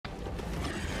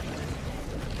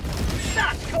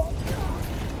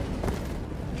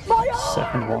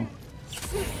second one.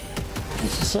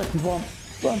 There's a second one.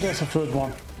 And there's a third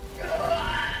one.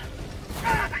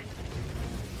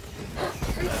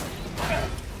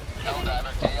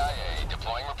 Helldiver KIA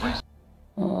deploying replacement.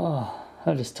 Ah,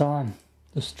 it is time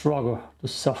to struggle to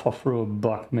suffer through a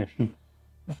bug mission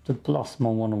with the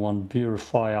Plas-101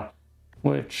 Purifier,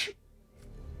 which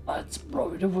it's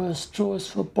probably the worst choice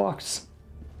for bugs.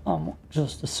 I'm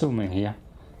just assuming here.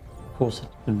 Of course, it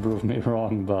can prove me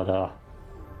wrong, but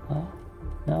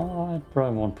no, it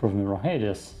probably won't prove me wrong. Hey,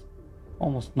 there's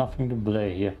almost nothing to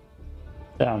play here.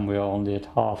 Damn, we are only at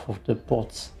half of the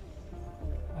bots.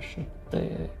 I should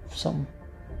have some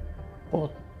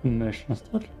bot missions.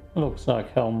 That looks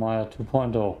like Helldive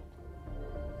 2.0.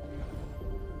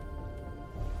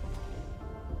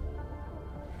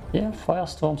 Yeah,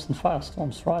 firestorms and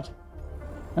firestorms, right?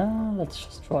 Let's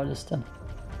just try this then.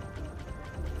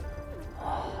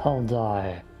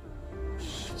 Helldive.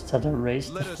 Is that a race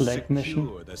to flag mission?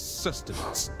 The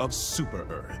sustenance of Super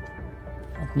Earth.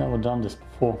 I've never done this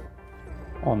before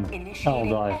on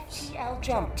Helldives.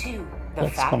 Jump to the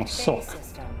That's gonna suck.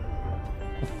 System.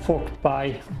 The fucked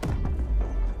by.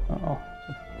 Oh,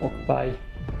 the fucked by.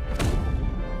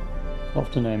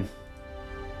 Love the name.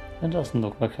 It doesn't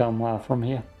look like Helldive from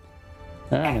here.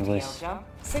 Anyways, Jump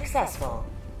successful.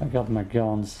 I got my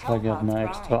guns, I got my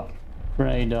extra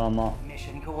grenade armor.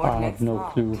 Mission I coordinates have no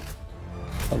locked. clue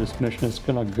how this mission is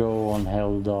gonna go on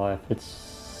Helldive.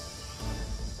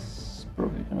 It's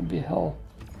probably gonna be hell.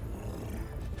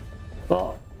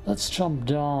 But let's jump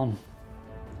down.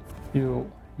 You.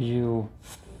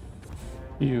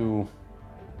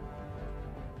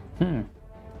 And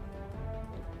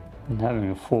having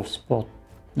a fourth spot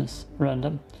is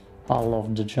random. I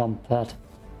love the jump pad.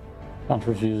 Can't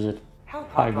refuse it.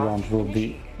 High ground will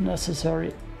be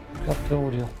necessary. Got the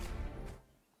audio.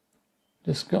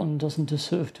 This gun doesn't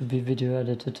deserve to be video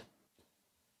edited.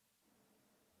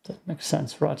 That makes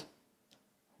sense, right?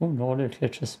 Oh no, audio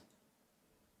glitches.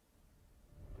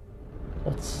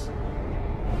 That's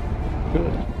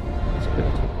good. That's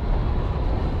good.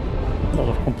 A lot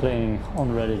of complaining on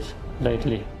Reddit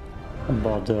lately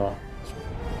about the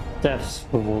deaths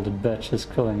with all the badges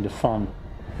killing the fun,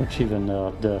 which even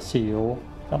the CEO,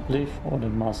 I believe, or the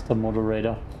master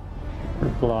moderator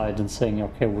replied and saying,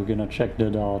 okay, we're gonna check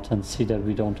that out and see that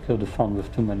we don't kill the fun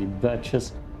with too many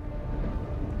badges.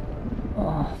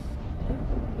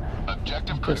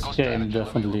 This game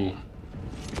definitely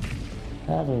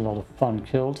had a lot of fun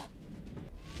killed.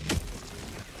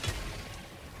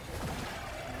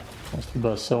 Mostly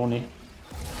by Sony.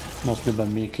 Mostly by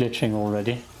me glitching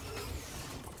already.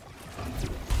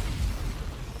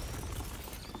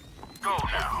 Go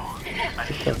now. I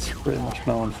think that's pretty much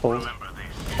my own fault.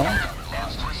 Huh?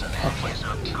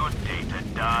 Good day to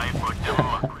die for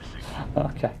democracy.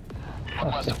 Okay.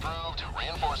 Request approved.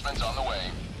 Reinforcements on the way.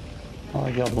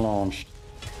 I got launched.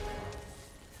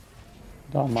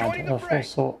 That might have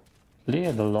also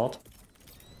cleared a lot.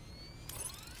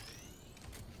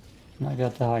 And I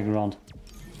got the high ground.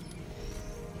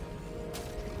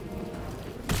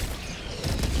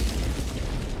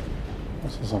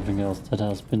 This is something else that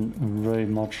has been very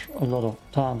much a lot of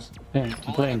times being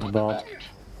complained about.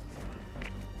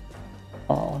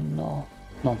 Oh no,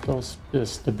 not those,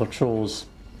 it's the patrols.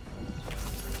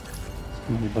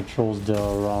 So many patrols there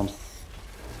around.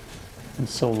 In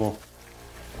solo.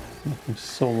 Nothing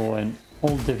solo in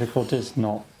all difficulties,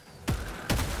 no.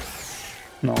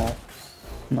 No.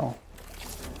 No.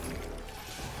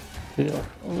 Feel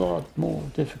a lot more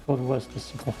difficult with the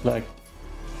super flag.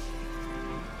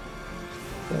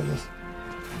 There it is.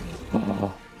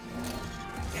 Oh.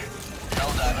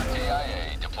 Helldiver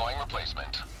KIA deploying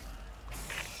replacement.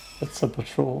 That's a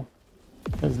patrol,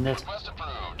 isn't it? Request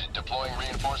approved. Deploying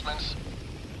reinforcements.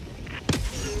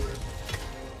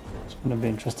 It's gonna be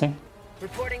interesting.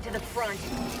 Reporting to the front.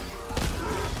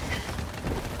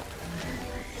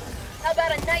 How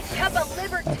about a nice cup of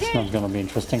liver That's tea? not gonna be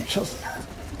interesting, just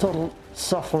total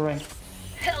suffering.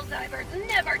 Helldivers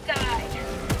never die.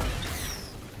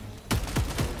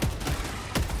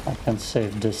 I can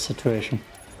save this situation.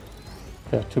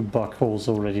 There are 2 bug holes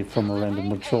already from a random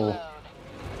patrol.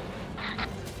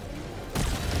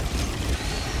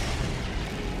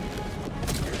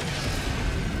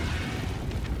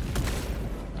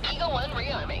 Eagle 1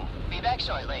 rearming. Be back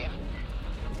shortly.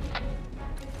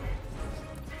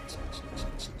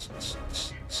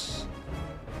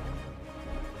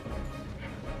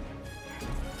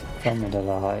 Tell me that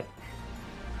I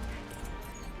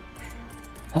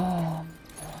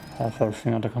have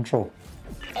everything under control.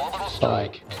 Orbital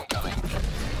strike incoming.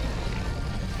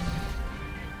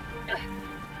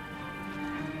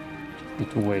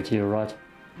 Need to wait here, right?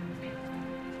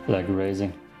 flag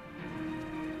raising.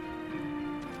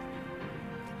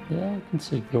 Yeah, I can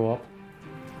see it go up.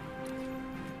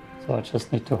 So I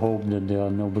just need to hope that there are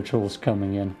no patrols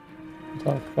coming in. Did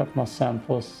I grab my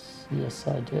samples? Yes,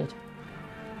 I did.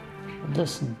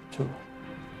 Listen to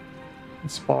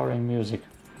inspiring music.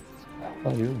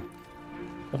 How are you?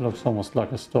 That looks almost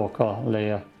like a stalker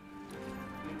layer.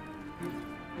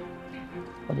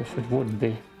 But if it would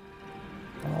be,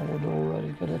 I would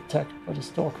already get attacked by the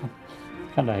stalker.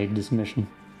 Kinda hate this mission,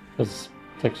 because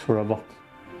it takes forever.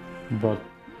 But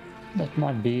that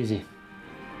might be easy.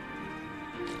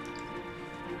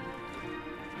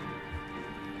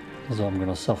 So I'm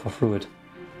gonna suffer through it.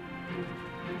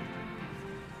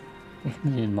 With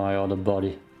me in my other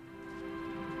body.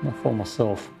 My former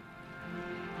self.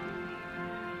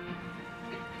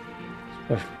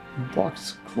 Especially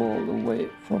bugs crawl away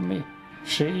from me.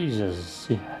 Jesus,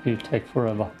 yeah, you take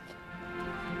forever.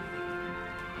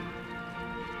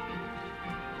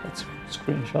 That's a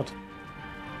screenshot.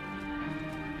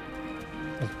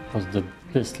 That's because the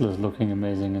pistol is looking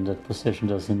amazing in that position.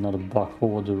 There's another bug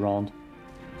horde around.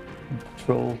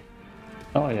 Patrol.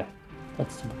 Oh yeah,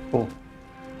 that's the patrol.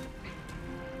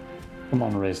 Come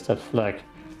on, raise that flag.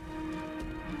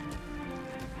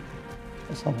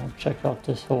 Someone check out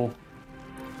this hole.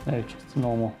 Maybe just a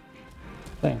normal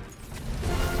thing.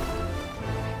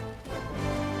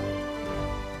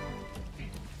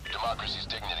 Democracy's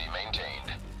dignity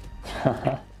maintained.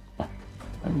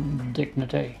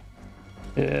 Dignity.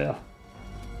 Yeah.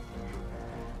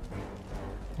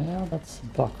 Yeah, that's a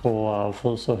bug hole. I've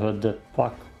also heard that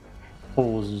bug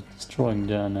holes is destroying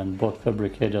them and bot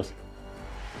fabricators.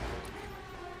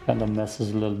 Kinda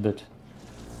messes a little bit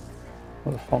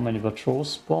with how many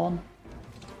patrols spawn.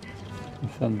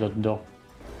 Confirm that though.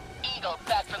 Eagle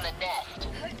back from the nest.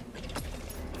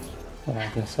 But I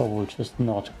guess I will just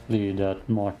not clear that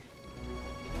much.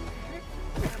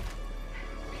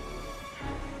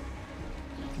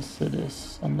 Yes, it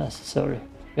is unnecessary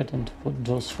to get into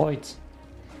those fights.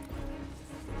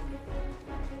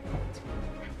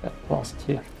 Get past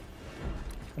here.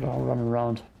 But I'll run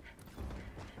around.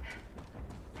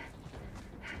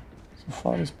 So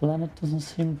far this planet doesn't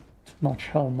seem too much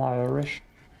Helldiver-ish.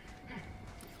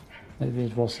 Maybe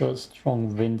it was a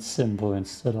strong wind symbol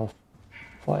instead of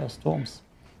firestorms.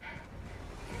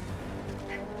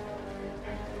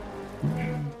 I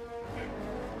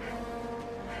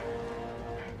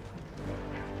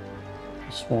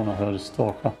sworn I heard a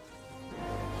stalker.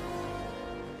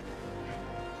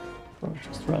 Or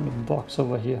just a random box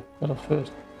over here that I've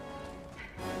heard.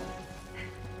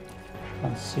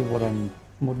 Can't see what I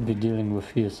would be dealing with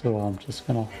here, so I'm just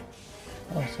gonna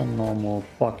have some normal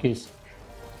buckies.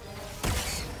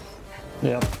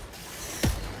 Yep.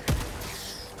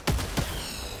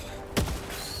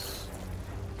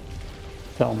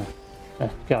 Tell me. I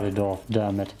got it off,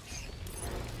 damn it.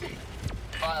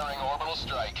 Firing orbital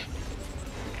strike.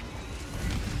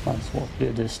 Might as well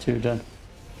clear this too then.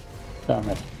 Damn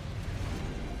it.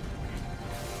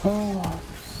 Oh.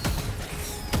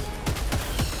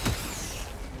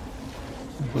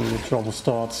 Really trouble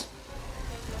starts.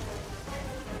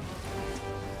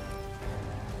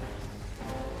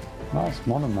 Nice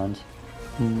monument.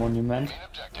 Monument. Main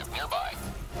objective nearby.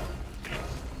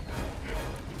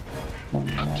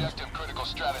 Monument. Objective critical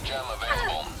stratagem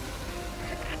available.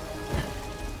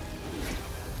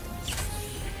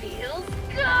 Feels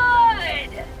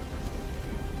good!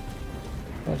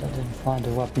 But I didn't find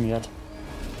a weapon yet.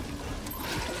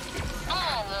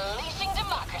 Unleashing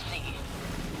democracy.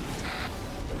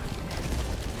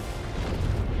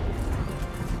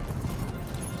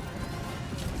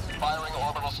 Firing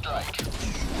orbital strike.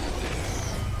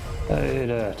 Hey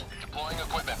that. Deploying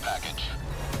equipment package.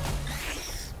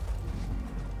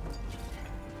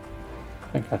 I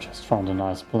think I just found a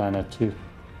nice planet to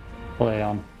play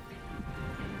on.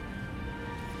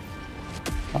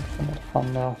 Not for the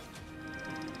fun now.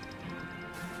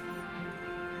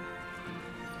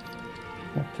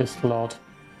 More pistol out.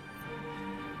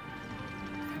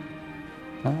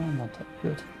 No, not that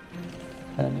good.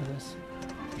 Anyways.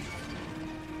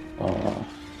 Oh.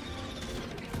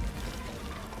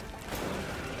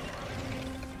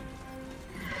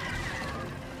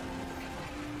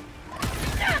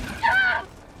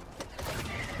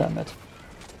 Damn it.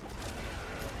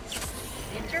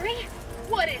 Injury?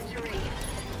 What injury?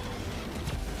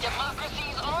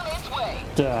 Democracy's on its way.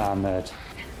 Damn it.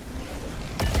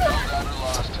 Driver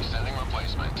lost. Sending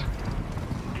replacement.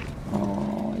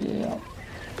 Oh yeah.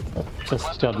 That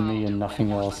just got me and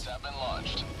nothing else. Have been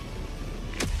launched.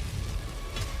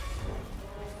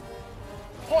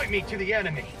 Point me to the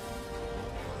enemy.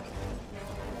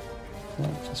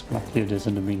 I'm just gonna clear this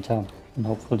in the meantime, and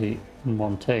hopefully in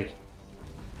one take.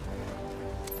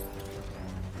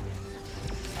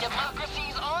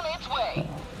 Democracy's on its way.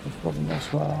 Before the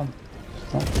next round.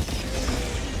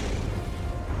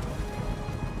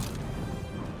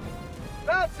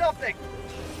 Found something!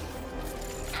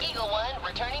 Eagle 1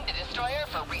 returning to destroyer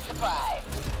for resupply.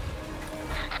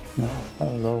 No,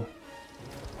 hello.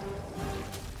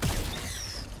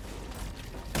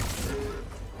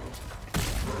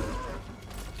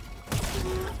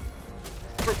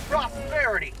 For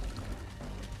prosperity!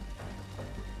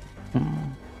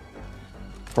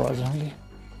 Surprisingly,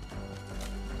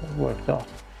 that worked out.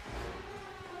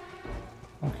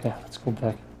 Okay, let's go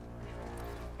back.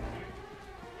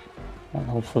 And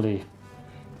hopefully,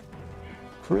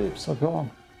 creeps are gone.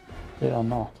 They are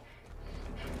not.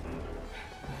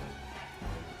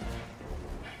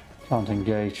 Can't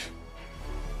engage.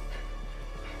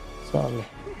 Sadly.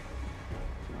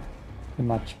 He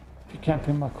might be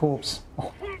camping my corpse.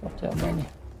 Oh, but there are many.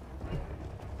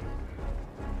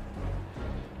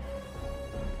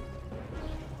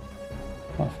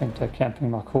 I think they're camping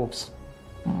my corpse.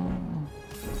 I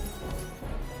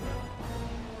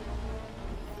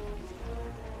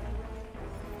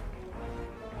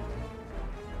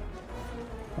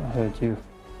heard you.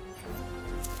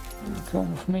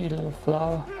 Come with me, little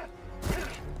flower.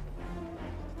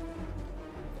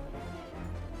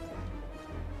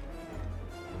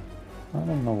 I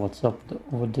don't know what's up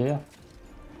over there.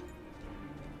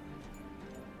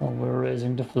 Oh, we're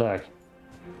raising the flag.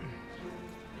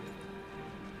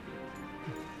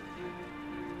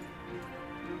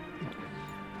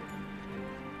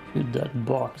 Hit that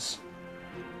box.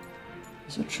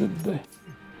 As it should be.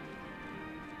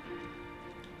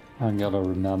 I gotta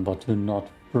remember to not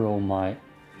throw my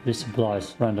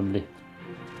resupplies randomly.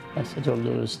 I said I'll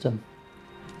lose them.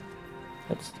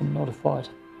 That's them notified.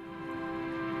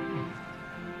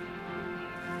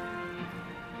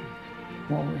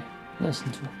 While we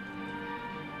listen to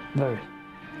very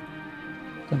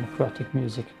democratic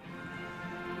music.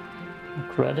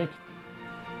 Democratic?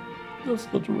 That's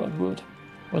not the right word.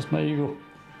 Where's my ego?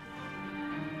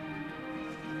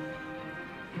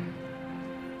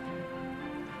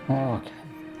 Okay.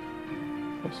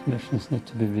 Those missions need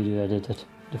to be video edited.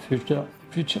 The future.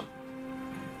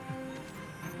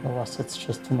 Otherwise it's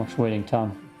just too much waiting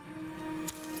time.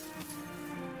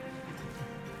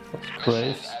 Those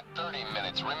graves. At 30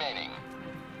 minutes remaining.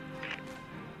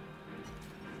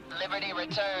 Liberty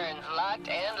returns, locked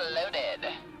and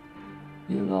loaded.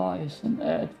 Allies and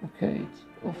advocates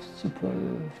of super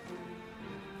Earth.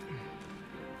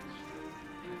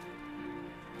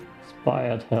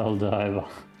 Inspired Helldiver.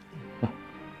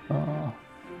 Oh,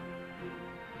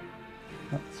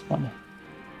 that's funny.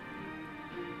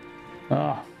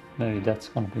 Ah, maybe that's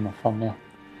gonna be my thumbnail.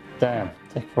 Damn,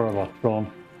 take forever,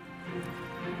 drone.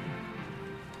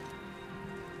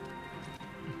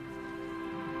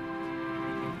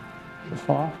 So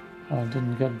far, I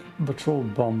didn't get patrol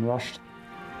bomb rushed.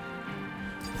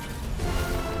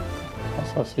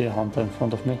 As I see a hunter in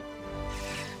front of me.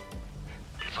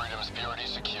 Freedom's purity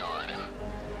secured.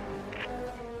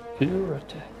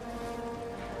 Purity.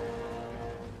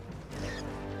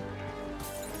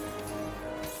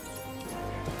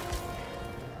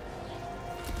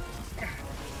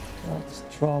 Let's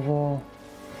travel.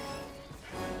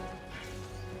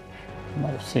 You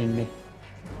might have seen me.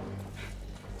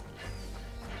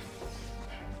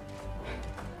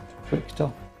 Quick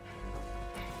though.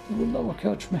 He will never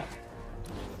catch me.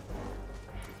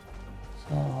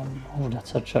 Oh,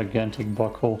 that's a gigantic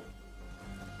buckhole.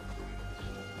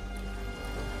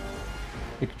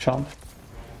 Big jump.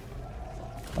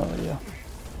 Oh yeah.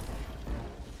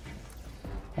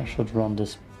 I should run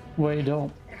this way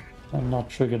though and not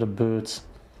trigger the birds.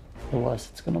 Otherwise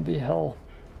it's gonna be hell.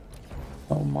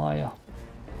 Oh Maya.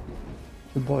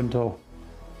 2.0.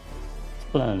 This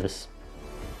planet is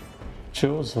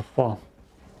chill so far.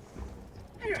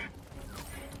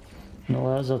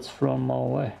 No hazards from our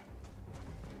way.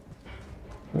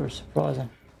 Very surprising.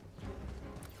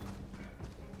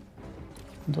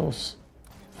 Those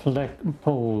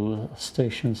flagpole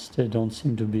stations, they don't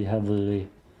seem to be heavily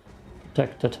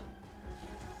protected.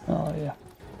 Oh yeah.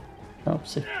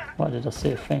 Oopsie. Why did I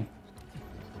say a thing?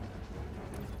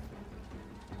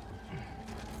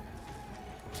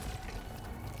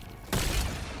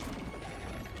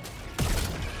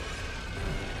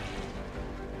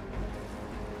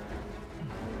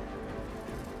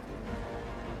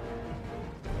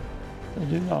 I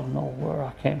do not know where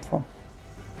I came from.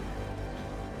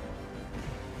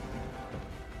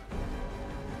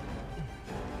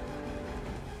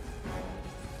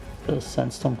 There's a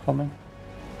sandstorm coming.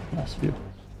 Nice view.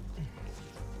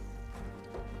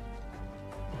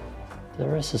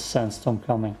 There is a sandstorm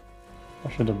coming. I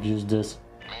should have used this.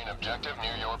 Main objective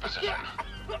near your position.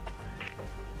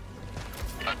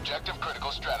 Objective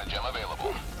critical stratagem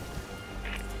available.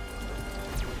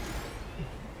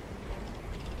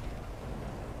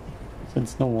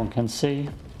 Since no one can see,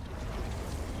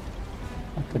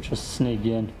 I could just sneak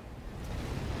in.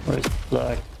 Where's the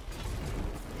flag?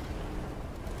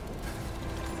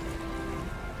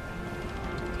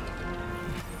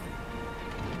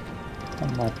 I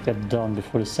might get done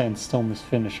before the sandstorm is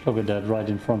finished. Look at that, right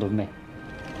in front of me.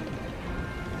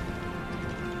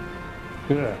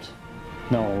 Good.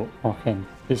 No, okay.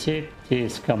 Is he? He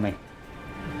is coming.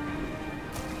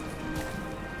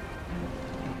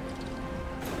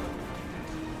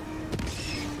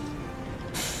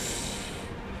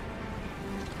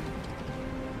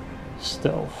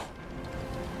 Stealth.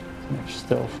 Too much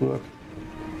stealth work.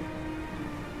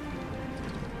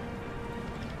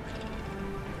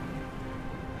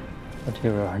 But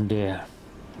here we are there.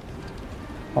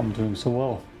 I'm doing so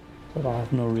well that I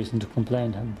have no reason to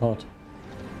complain about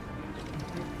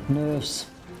nerves.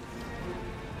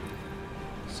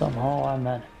 Somehow I'm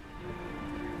at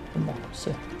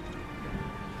democracy.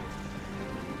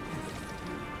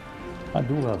 I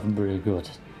do have a very good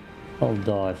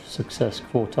Helldive success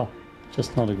quota,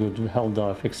 just not a good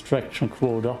Helldive extraction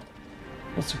quota.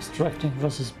 What's extracting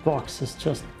versus box is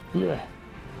just bleh.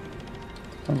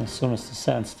 And as soon as the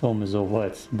sandstorm is over,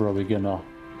 it's probably gonna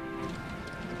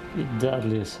be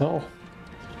deadly as hell.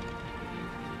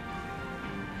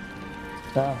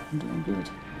 Yeah, I'm doing good.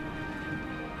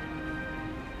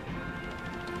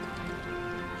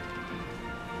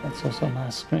 That's also a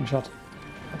nice screenshot.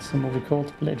 What's the movie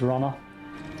called? Blade Runner.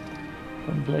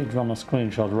 A Blade Runner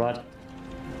screenshot, right?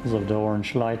 Because of the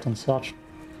orange light and such.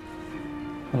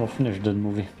 I'll finish that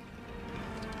movie.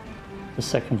 The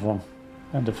second one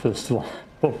and the first one.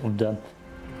 Both of them.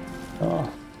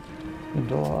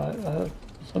 Though I heard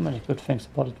so many good things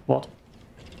about it. What?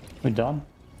 We done?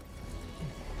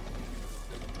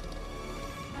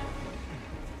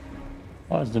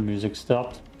 Why has the music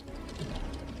stopped?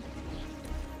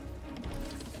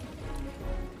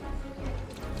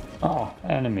 Oh,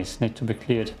 enemies need to be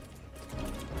cleared.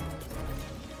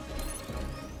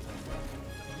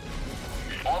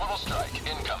 Orbital strike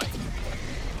incoming.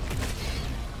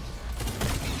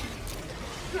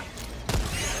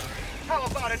 How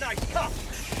about a nice cup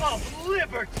of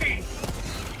liberty?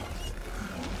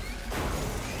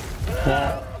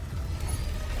 Yeah.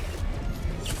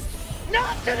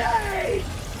 Not today!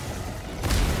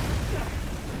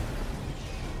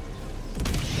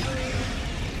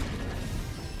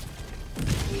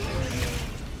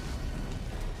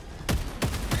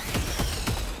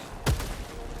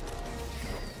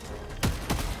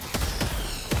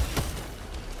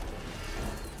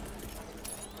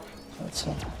 That's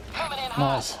a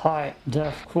nice high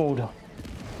death quota.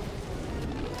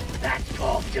 That's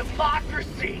called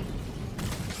democracy!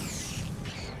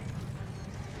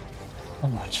 How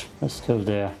much? It's still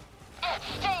there.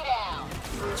 Stay down.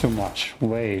 Too much.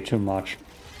 Way too much.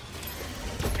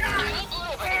 Keep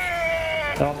liberty.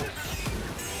 Stop.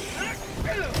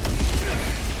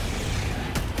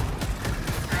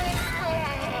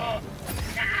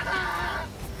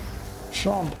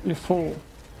 Jump, you fool.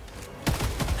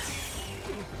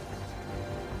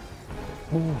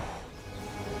 Ooh.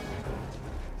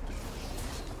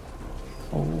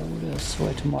 Oh, there's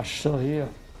way too much still here.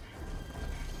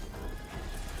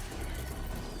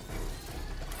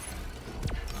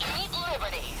 Keep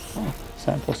liberty. Oh,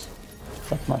 samples.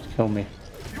 That might kill me.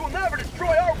 You will never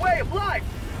destroy our way of life!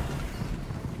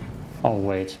 Oh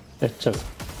wait, it just...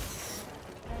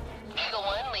 Eagle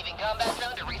 1 leaving combat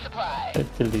zone to resupply.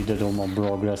 It deleted all my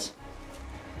progress.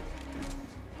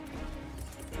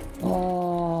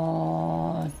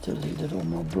 Oh, it deleted all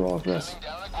my progress.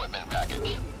 Down equipment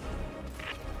package.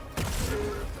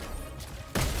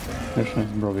 Mission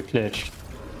is probably glitched.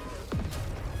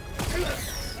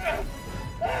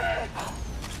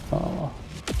 Oh,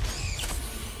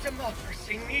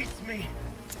 Democracy needs me!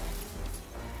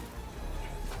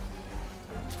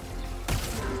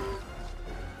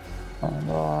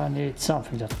 and I need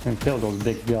something that can kill those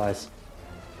big guys.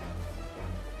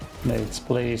 Mates,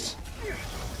 please.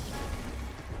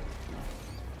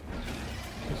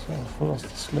 I lost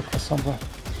the slipper somewhere.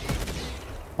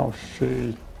 Oh,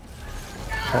 shield.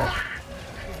 Oh.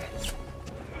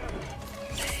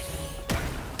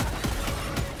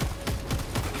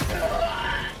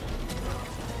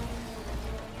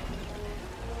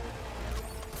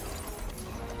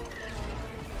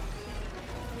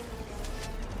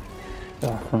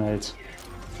 Grenades.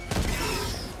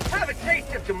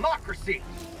 of democracy!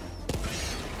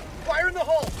 Fire in the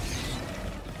hole!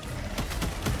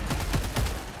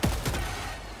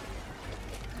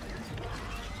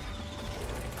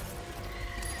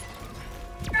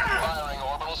 Firing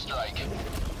orbital strike.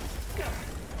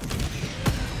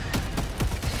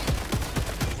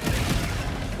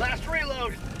 Last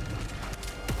reload!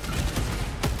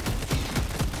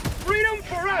 Freedom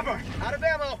forever! Out of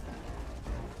ammo!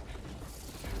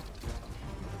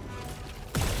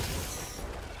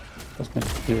 Just need to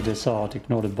clear this out,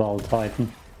 ignore the ball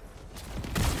titan.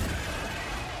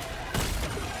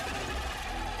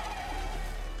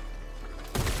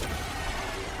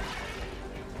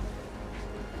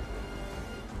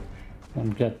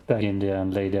 And get back in there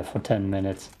and lay there for 10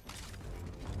 minutes.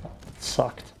 That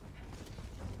sucked.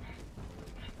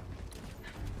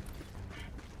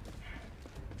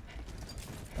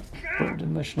 Oh, the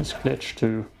mission is glitched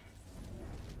too.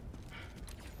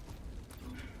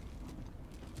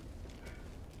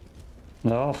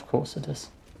 No, of course it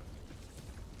is.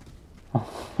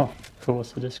 Of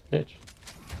course it is glitched.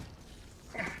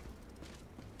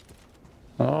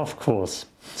 Of course.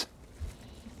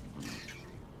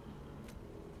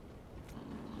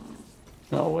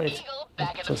 No, wait. Eagle,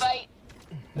 back in the fight.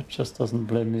 It just doesn't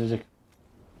play music.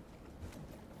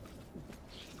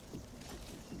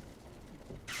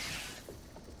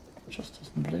 It just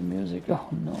doesn't play music. Oh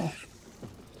no.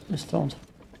 Please don't.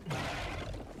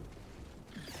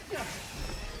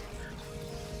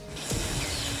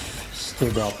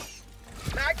 Stood up.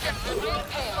 Delivering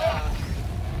payload.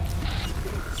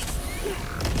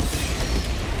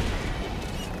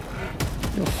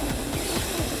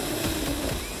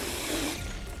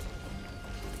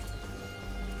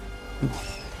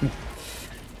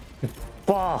 You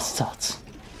bastards!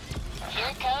 Here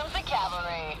comes the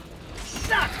cavalry.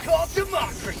 That's called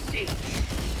democracy!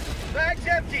 Bag's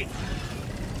empty!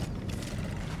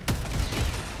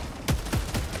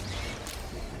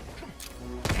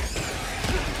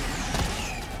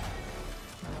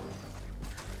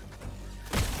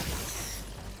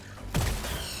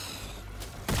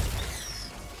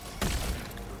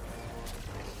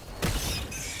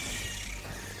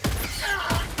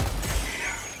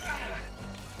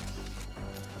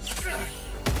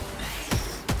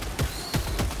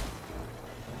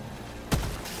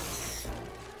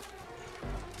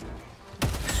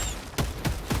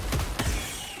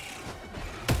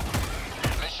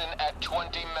 Mission at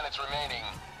 20 minutes remaining.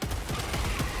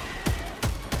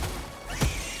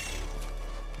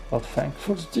 But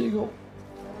thankful to Deagle.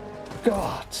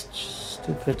 God,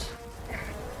 stupid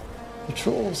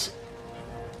patrols.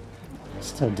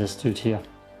 Still this dude here.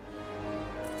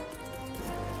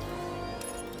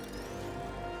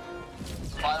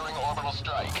 Firing orbital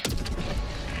strike.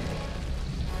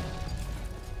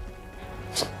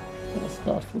 Let's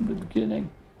start from the beginning.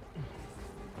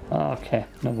 Okay,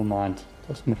 never mind.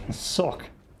 This mission suck.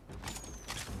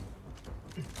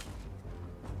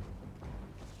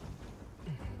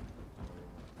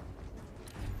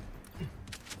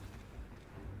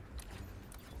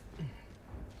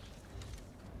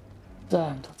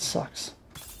 Damn, that sucks.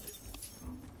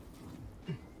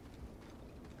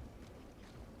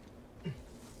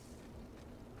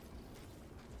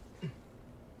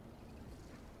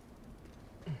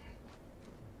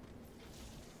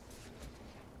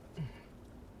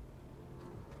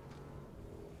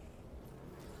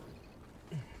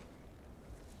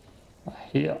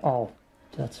 Here, oh,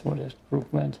 that's where this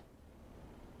group went.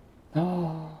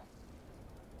 Oh.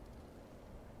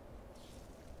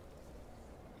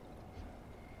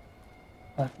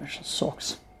 That mission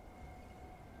sucks.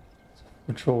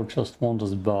 Patrol just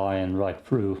wanders by and right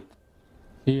through.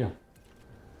 Here.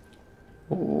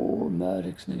 Oh,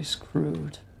 medics need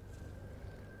screwed.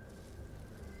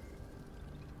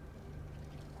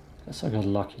 Guess I got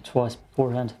lucky twice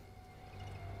beforehand.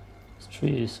 This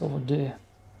tree is over there.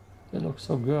 They look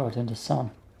so good in the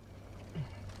sun.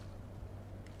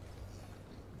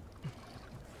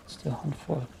 Still hunt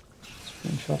for a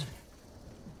screenshot.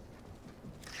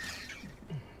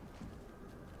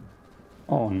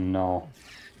 Oh no.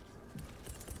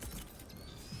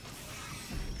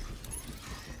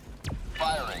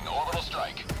 Firing orbital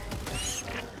strike.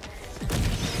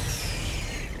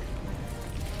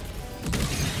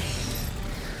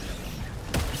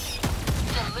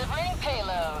 Delivering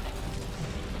payload.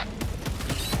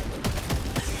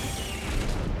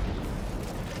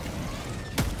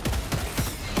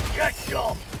 Get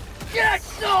some! Get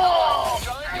some!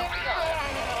 Join your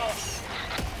reload.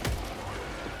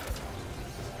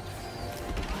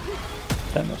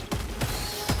 Damn it.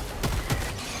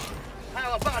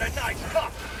 How about a nice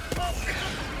cup?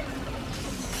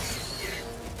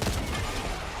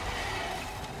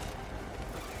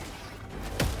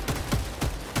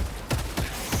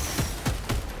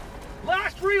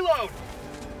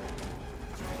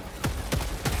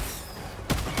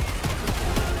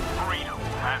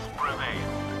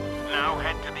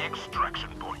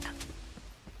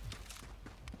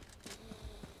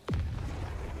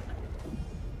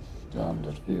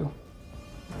 view.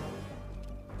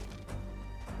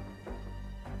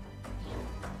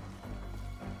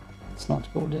 Let's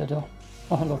not go there though.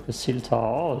 Oh look, a seal tower.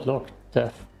 Oh look,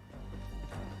 death.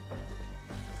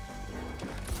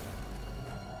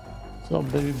 So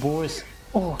baby boys.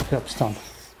 Oh, curb stomp.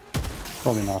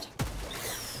 Probably not.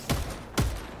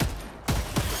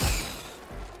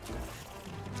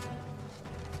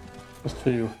 Just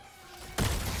for you.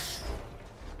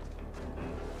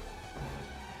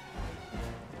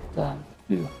 Damn,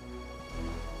 you.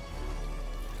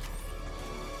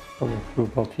 Probably a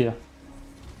group up here.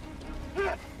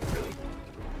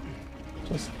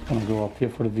 Just gonna go up here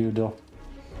for the view though.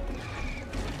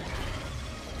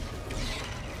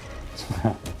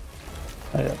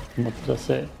 Yeah, what did I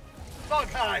say?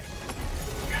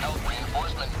 Health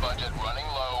reinforcement budget running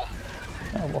low.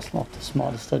 That was not the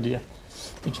smartest idea.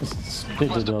 It just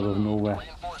spit it out of nowhere.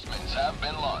 Reinforcements have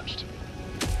been launched.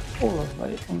 All the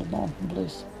way on the mountain,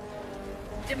 please.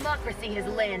 Democracy has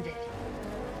landed.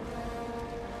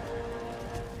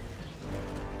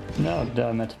 No,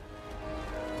 damn it.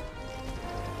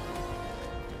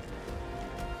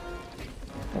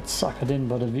 Got suckered in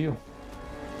by the view.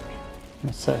 I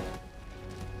must say.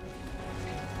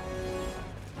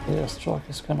 The airstrike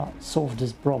is gonna solve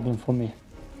this problem for me.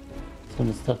 As soon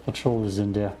as that patrol is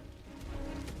in there.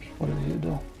 What do you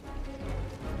do?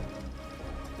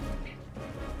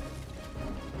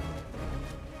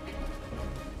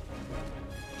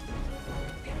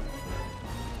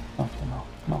 Okay, no,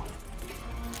 no.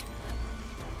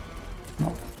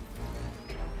 No.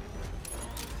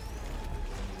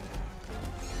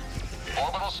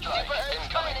 Orbital strike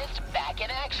incoming. Finest back in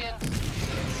action.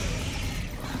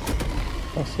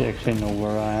 Does he actually know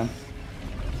where I am?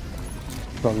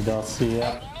 Probably does, see, yeah.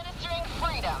 Administering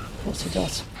freedom. Of course he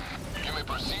does. You may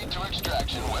proceed to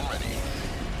extraction when ready.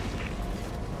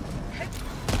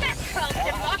 That's called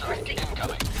Orbital strike democracy.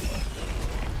 incoming.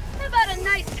 How about a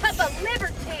nice cup of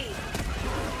liberty?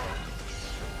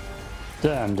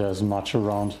 Damn, there's much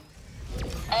around.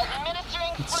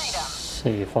 Administering freedom.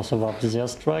 See if I survive this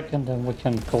airstrike and then we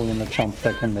can call in a jump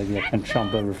back and maybe I can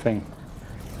jump everything.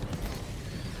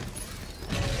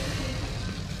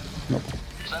 Nope.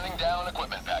 Sending down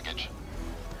equipment package.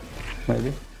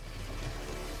 Maybe.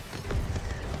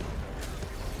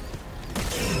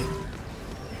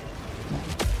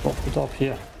 Pop it up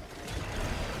here.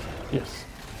 Yes.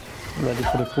 Ready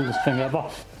for the coolest thing ever.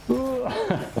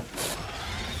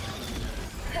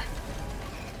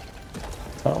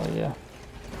 Oh yeah.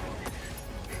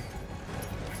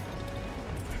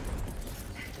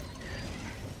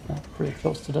 Pretty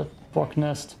close to that bug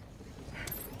nest.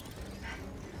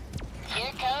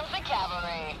 Here comes the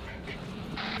cavalry.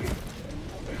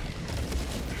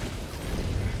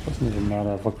 Doesn't even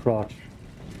matter if I crouch.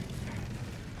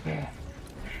 Yeah.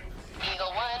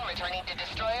 Eagle 1 returning to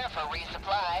destroyer for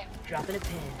resupply. Dropping a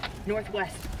pin.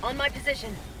 Northwest. On my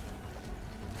position.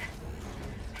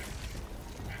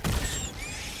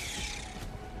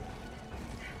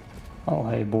 Oh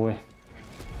hey boy.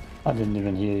 I didn't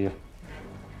even hear you.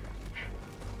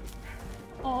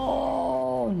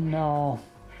 Oh no.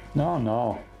 No,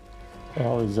 no. The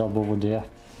hell is up over there?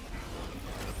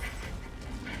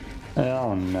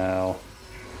 Oh no.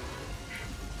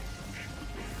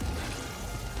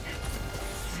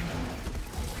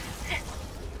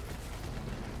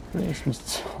 Please,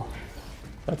 Mr.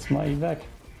 That's my evac.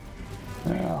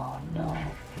 Oh no.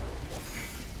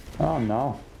 Oh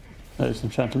no. Ladies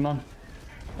and gentlemen,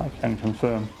 I can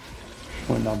confirm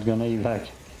we're not gonna evac.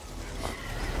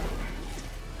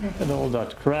 Look at all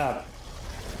that crap.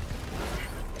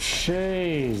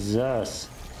 Jesus.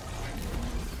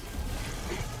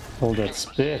 All that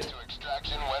spit. To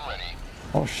extraction when ready.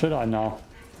 Oh, should I now?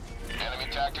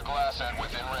 Enemy tactical asset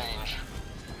within range.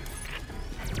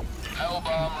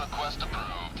 Hellbomb request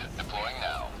approved. Deploying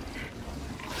now.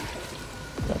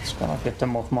 That's gonna get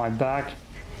them off my back.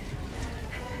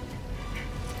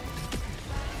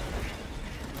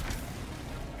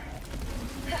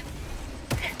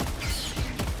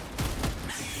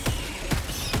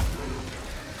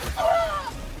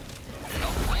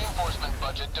 Reinforcement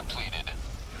budget depleted.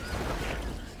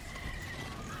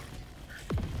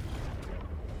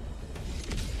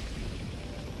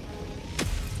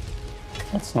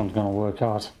 That's not gonna work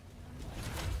out.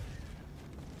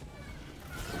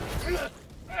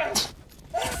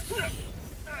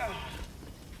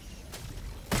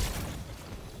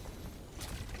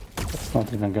 That's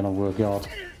not even gonna work out.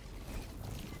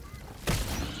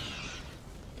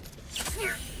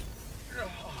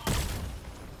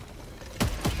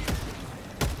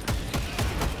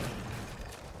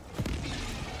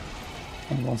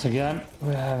 And once again,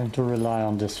 we're having to rely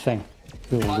on this thing.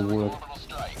 do all the Firing work. orbital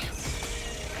strike.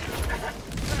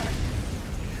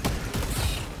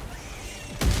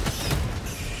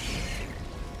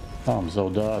 I'm so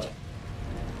dead.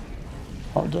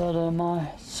 How dead am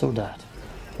I? So dead.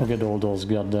 Look at all those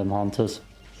goddamn hunters.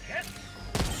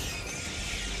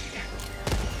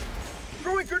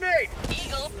 Throwing grenade!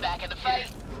 Eagle back in the fight.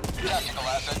 Tactical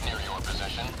asset near your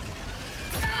position.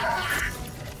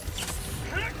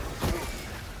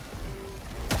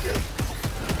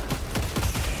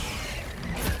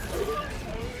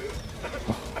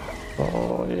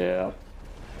 Oh yeah.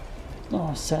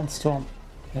 Oh, sandstorm.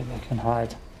 Maybe I can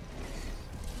hide.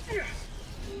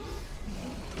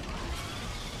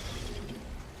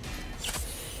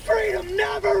 Freedom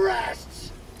never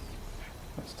rests!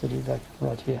 What's the evac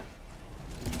right here?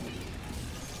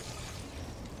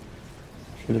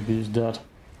 Should have used that.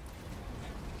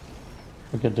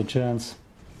 Forget the chance.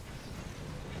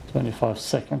 25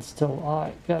 seconds till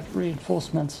I get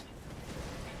reinforcements.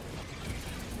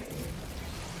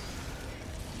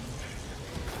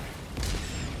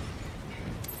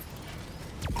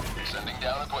 Sending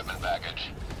down equipment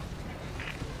package.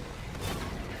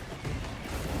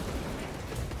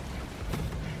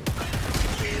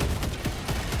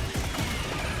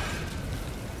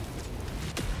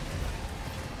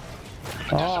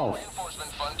 Oh,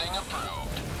 Reinforcement funding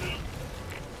approved.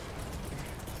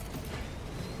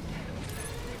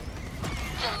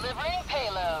 Delivering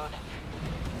payload.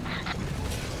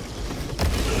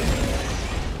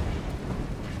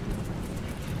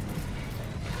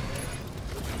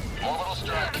 Orbital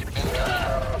strike incoming.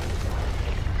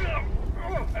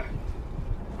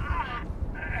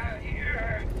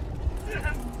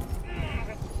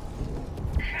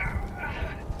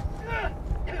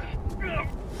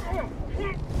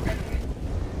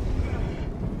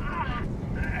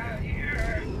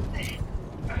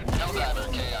 Helldiver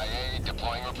KIA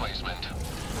deploying replacement.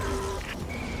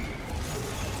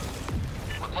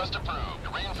 Request approved.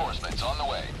 Reinforcements on the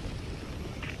way.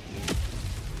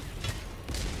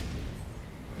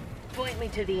 Point me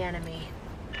to the enemy.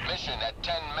 Mission at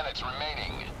 10 minutes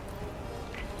remaining.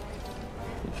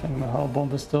 you think my hull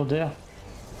bomb is still there?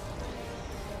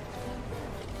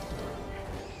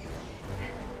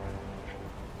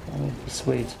 That would be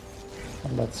sweet.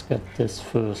 But let's get this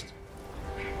first.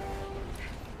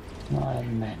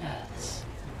 9 minutes.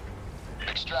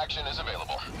 Extraction is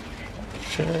available.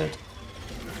 Shit.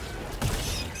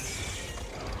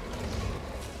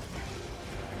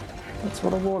 That's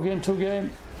what I walk into,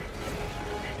 game.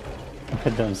 Look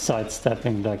at them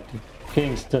sidestepping like the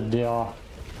kings that they are.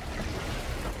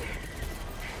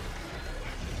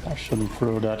 I shouldn't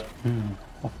throw that.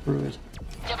 I threw it.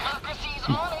 Democracy's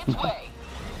on its way.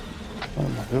 What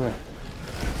am I doing?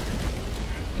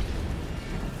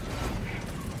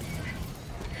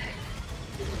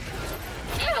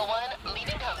 Eagle 1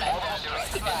 leading combat under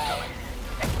resupply.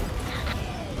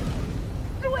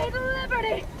 Sweet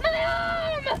liberty! My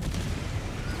arm!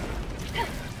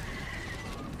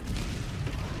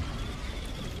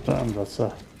 Damn, that's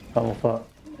a hell of a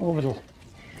orbital.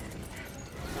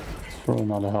 Let's throw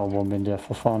another hell bomb in there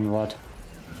for fun, right?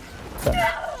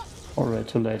 Damn. Already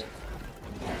too late.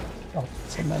 Oh,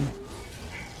 so many.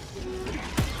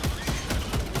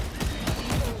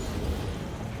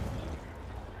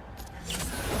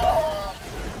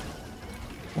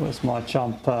 Where's my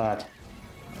jump pad?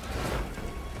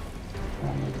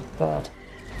 I need a pad.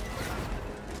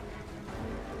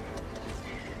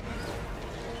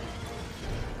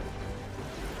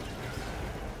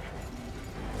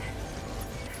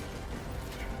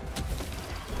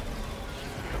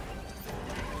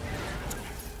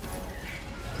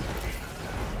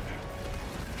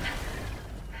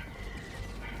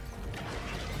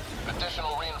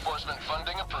 Additional reinforcement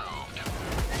funding approved.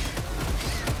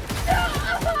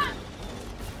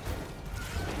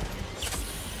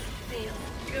 Feels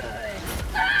good.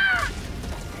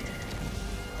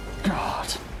 God,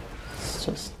 it's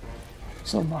just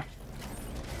so much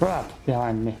crap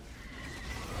behind me.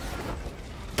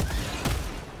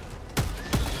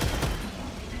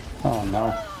 Oh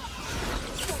no.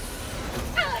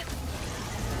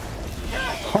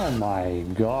 Oh my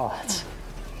god.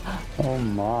 Oh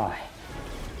my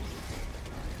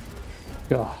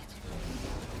god.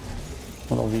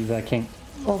 I'll be backing.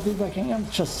 I'll be backing. I'm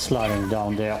just sliding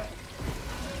down there.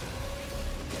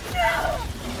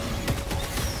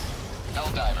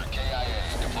 Helldiver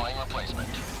KIA deploying replacement.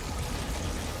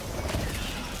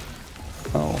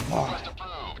 Oh my. Request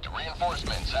approved.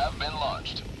 Reinforcements have been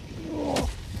launched. Oh,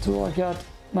 do I get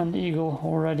an eagle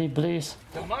already, please?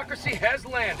 Democracy has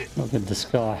landed. Look at the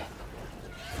sky.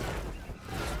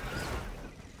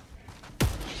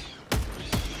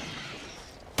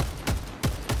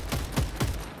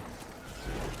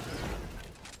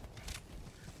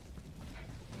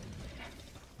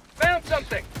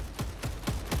 something!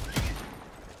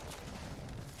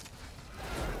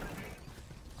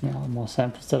 Yeah, more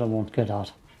samples that I won't get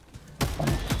out.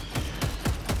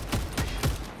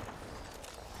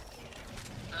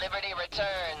 Liberty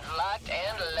returns, locked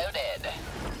and loaded.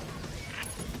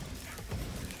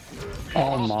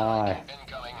 Oh my.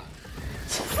 Incoming.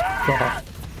 God.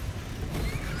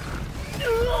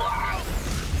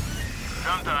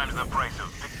 Sometimes the price of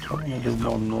I'm victory gonna do is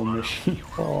one more mission.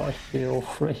 Oh, I feel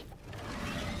free.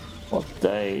 But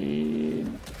they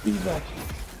evac.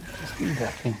 Just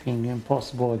evacuating being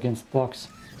impossible against blocks.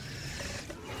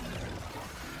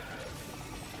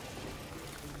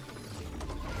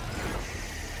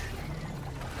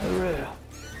 A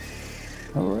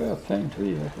rare thing to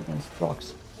evac against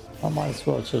blocks. I might as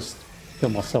well just kill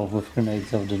myself with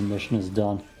grenades after the mission is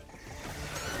done.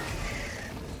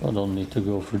 I don't need to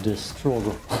go through this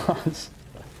struggle. Oh,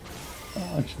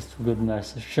 just a good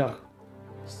message. Shock.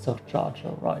 Stock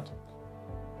charger, right.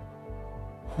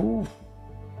 Whew.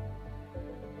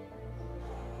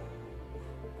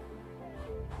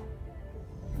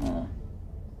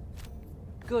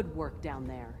 Good work down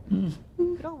there.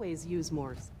 Could always use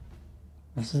more.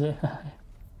 What's it?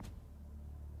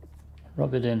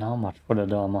 Rub it in. How much for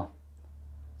the armor?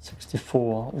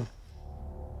 64. Ooh.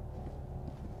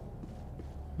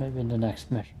 Maybe in the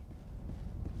next mission.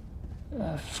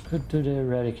 Could do the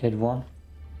eradicate one.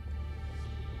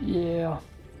 Yeah,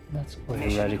 let's go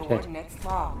Mission eradicate. coordinates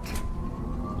locked.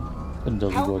 It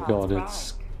doesn't work out.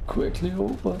 It's quickly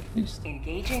over at least.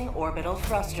 Engaging orbital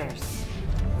thrusters.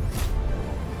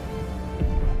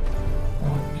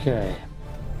 Okay.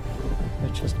 I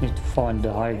just need to find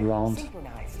the high ground.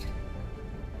 Synchronized.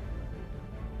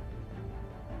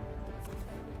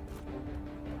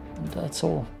 That's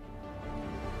all.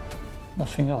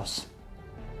 Nothing else.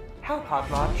 Hellpod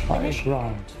launch High initiated.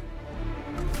 ground.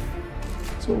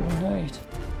 It's overnight.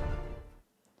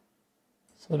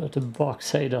 So that the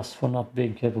box hate us for not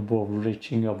being capable of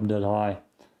reaching up that high.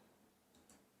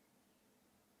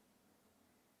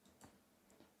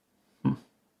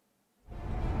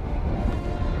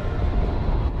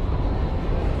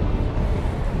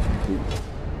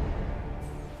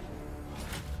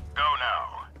 Go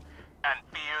now, and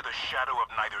fear the shadow of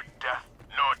neither death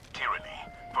nor tyranny,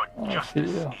 for I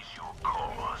justice fear is your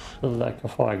cause. the lack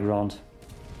of high ground.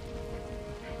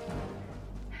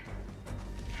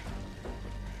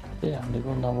 Yeah, they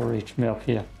will never reach me up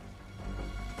here.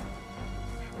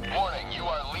 Warning, you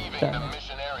are leaving Damn the it.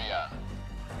 mission area.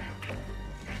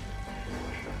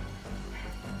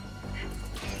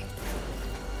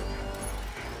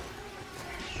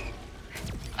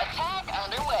 Attack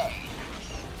underway.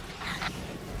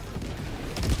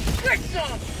 Get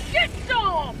some! Get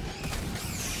some!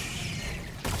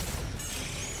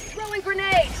 Throwing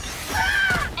grenade!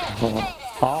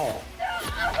 Ow!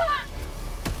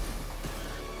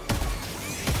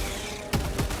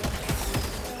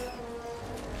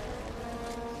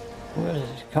 Where did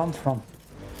it come from?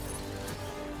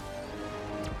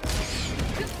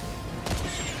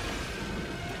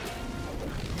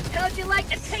 How'd you like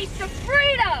the taste of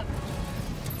freedom?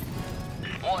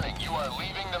 Warning, you are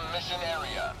leaving the mission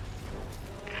area.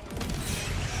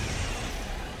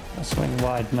 A swing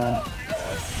wide, man.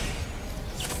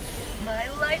 My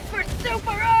life for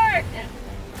Super Earth!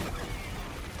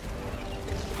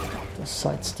 The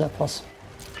sidestep us.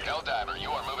 Helldiver, you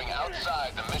are moving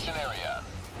outside the mission area.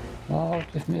 Oh,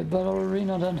 give me a battle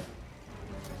arena then.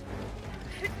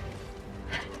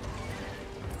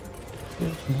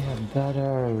 Give me a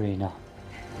better arena.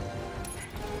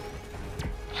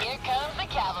 Here comes the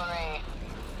cavalry.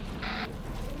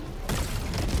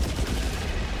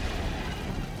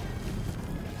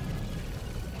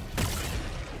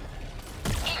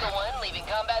 Eagle 1 leaving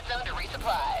combat zone to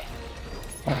resupply.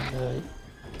 And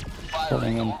Firing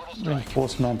putting the in orbital strike.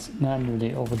 reinforcements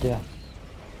manually over there.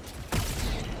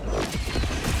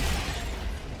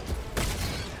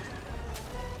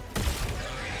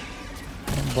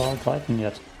 Well, Titan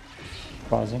yet.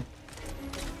 Surprising.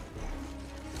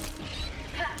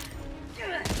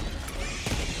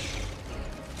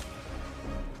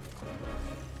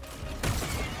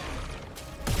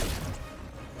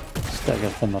 Stagger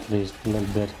them at least a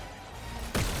little bit.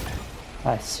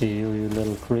 I see you, you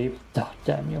little creep. Oh,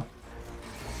 damn you.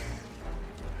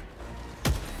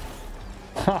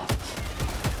 Ha!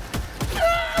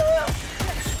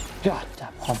 God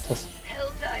damn hunters.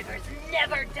 Helldivers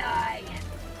never die!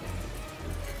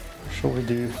 Sure we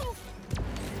do.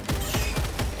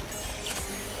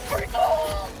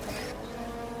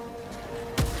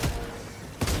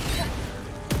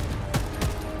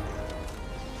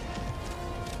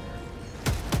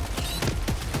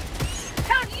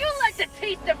 How'd you like the taste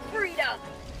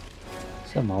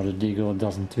Somehow the Deagle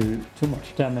doesn't do too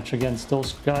much damage against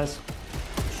those guys.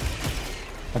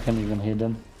 I can even hit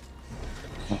them.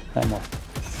 Oh, ammo.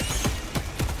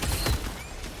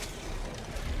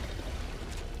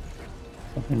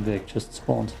 Something big just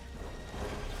spawned.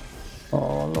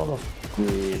 Oh, a lot of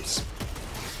creeps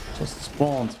just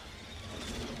spawned.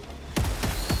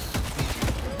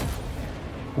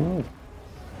 Ooh.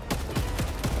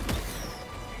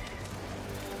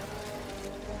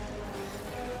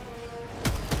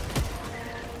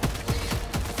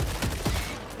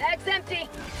 Bag's empty.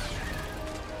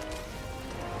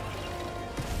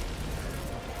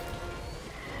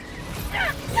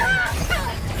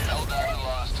 Helldiver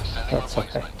lost. Sending That's okay.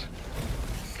 replacement.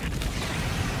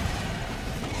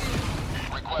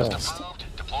 Request First. approved.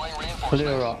 Deploying reinforcements.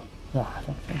 Clear up. No, I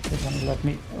don't think they're gonna let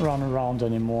me run around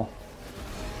anymore.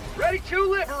 Ready to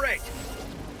liberate!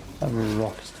 Every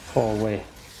rock is too far away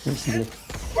recently.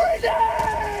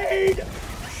 Grenade!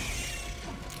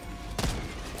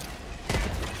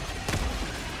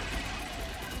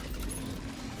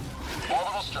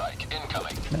 Orbital strike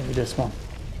incoming. Maybe this one.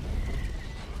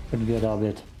 Could get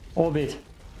orbit. Orbit!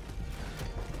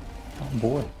 Oh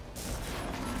boy.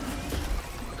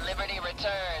 Liberty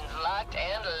returns, locked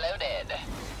and loaded.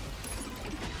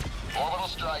 Orbital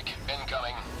strike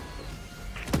incoming.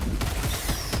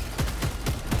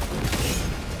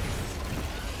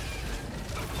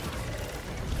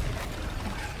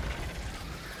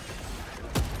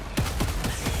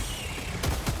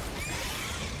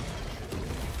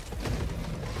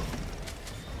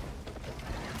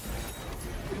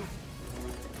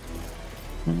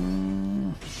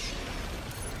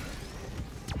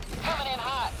 Coming in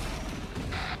hot.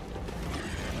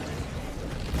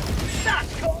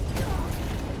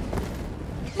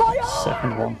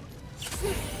 Second one.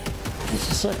 It's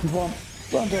the second one.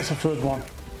 And there's a third one.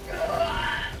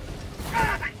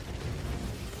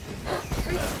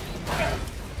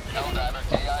 Helldiver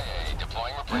KIA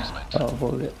deploying replacement. Oh,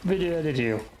 well, video edit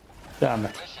you. Damn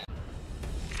it.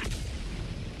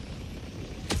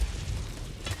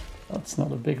 That's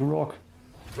not a big rock.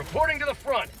 Reporting to the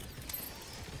front!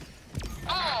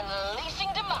 Unleashing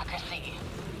democracy.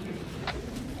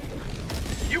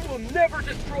 You will never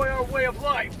destroy our way of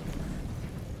life!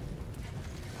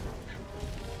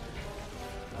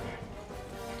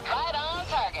 Right on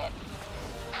target.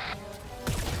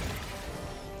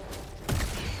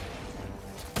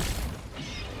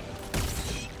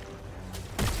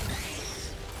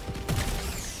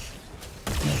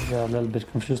 Yeah, a little bit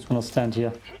confused when I stand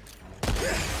here.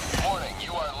 Warning,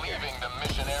 you are leaving the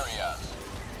mission area.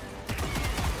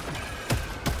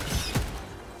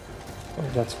 Oh,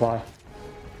 that's why.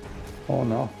 Oh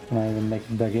no, can I even make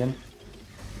it back in?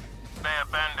 They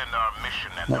abandoned our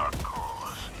mission and our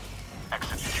cause.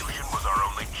 Execution was our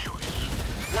only choice.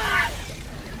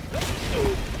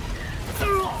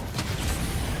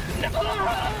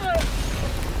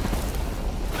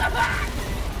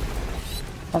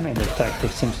 I mean, the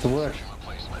tactic seems to work.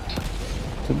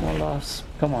 Replacement. 2 more lives.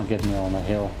 Come on, get me on a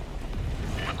hill.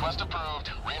 Request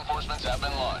approved. Reinforcements have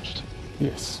been launched.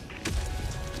 Yes.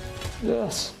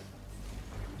 Yes.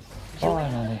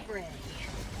 Finally.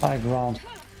 High ground.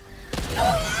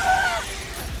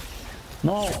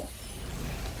 No!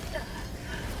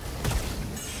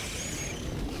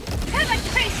 Have a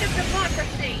taste of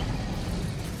democracy!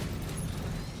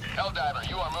 Helldiver,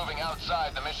 you are moving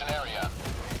outside the mission area.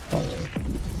 Don't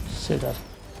say that.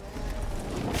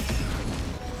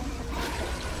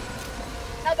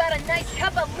 How about a nice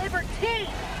cup of liberty?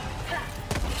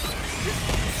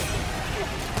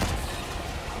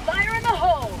 Fire in the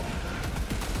hole!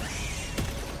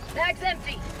 Bag's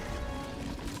empty.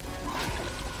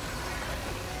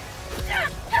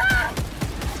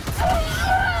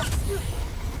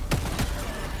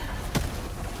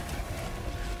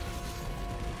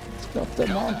 Stop the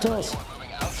mountains! You are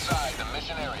moving outside the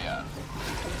mission area.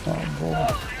 Oh boy.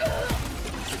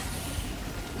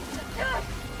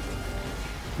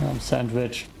 I'm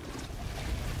sandwiched.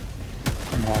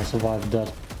 Somehow I survived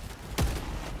that.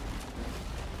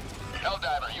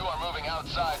 Helldiver, you are moving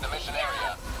outside the mission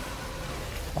area.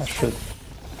 I should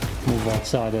move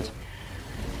outside it.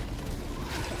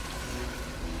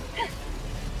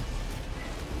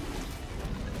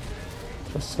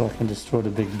 Just so I can destroy the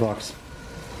big box.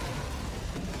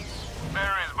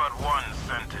 There is but one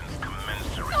sentence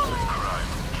commensurate with the crime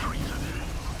of treason.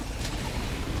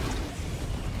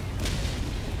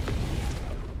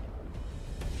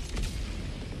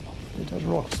 That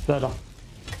rock's better.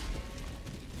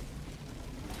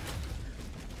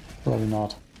 Probably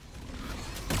not.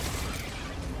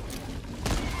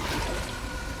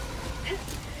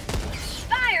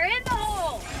 Fire in the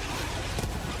hole!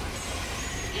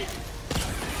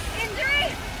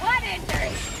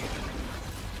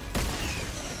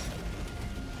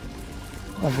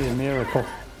 That'd be a miracle.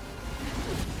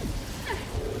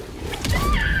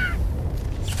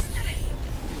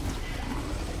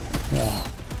 Yeah,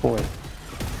 boy.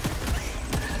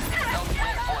 Health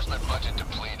reinforcement budget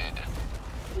depleted.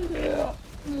 Yeah,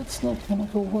 it's not gonna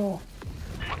go well.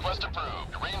 Request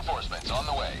approved. Reinforcements on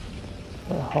the way.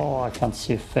 Oh, I can't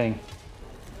see a thing.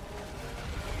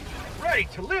 Ready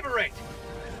to liberate!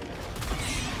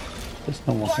 There's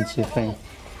no one can see a thing.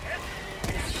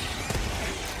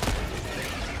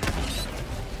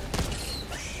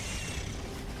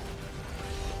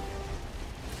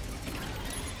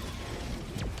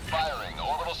 Firing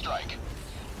orbital strike.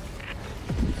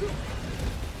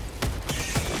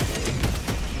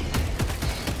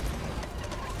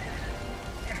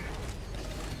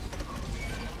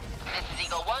 This is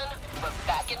Eagle 1. We're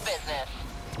back in business.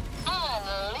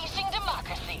 Unleashing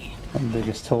democracy. My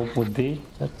biggest hope would be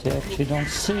that they actually don't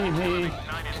see me.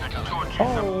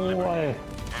 Oh, I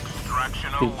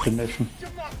beat the mission.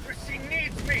 Democracy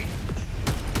needs me!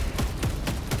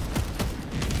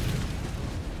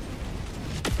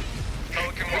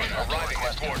 Pelican 1 arriving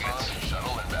at coordinates.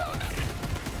 Shuttle inbound.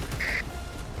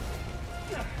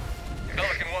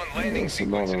 Pelican 1 landing There's a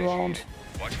lot sequence around. initiated.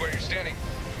 Watch where you're standing.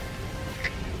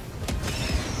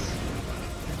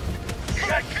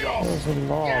 Let's go! There's a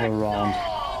lot around.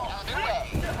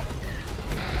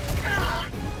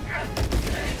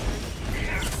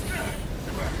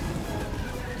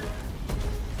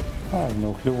 I have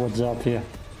no clue what's up here.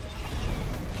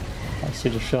 I see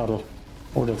the shuttle.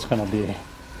 Oh, that's gonna be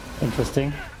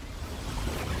interesting.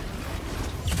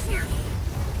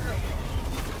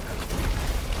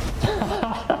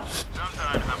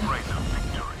 Sometimes the price of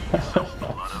victory is the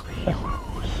blood of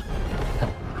heroes.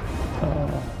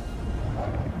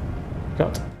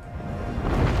 Got.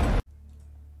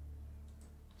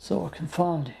 So I can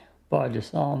finally buy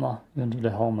this armor, even though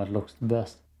the helmet looks the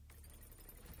best.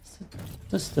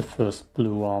 This is the first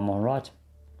blue armor, right?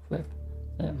 Equipped.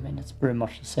 I mean, it's pretty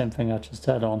much the same thing I just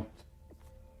had on.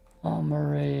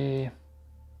 Armory,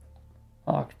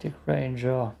 Arctic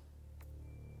Ranger.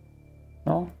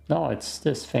 No, it's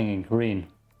this thing in green.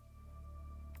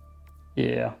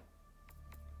 Yeah,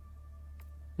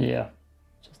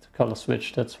 just a color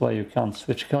switch. That's why you can't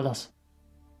switch colors.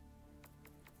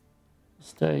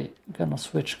 They gonna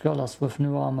switch colors with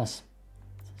new armors.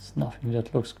 There's nothing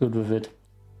that looks good with it.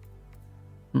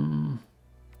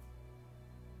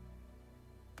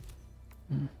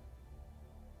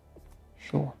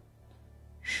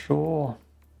 Sure.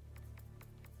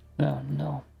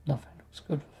 No, nothing looks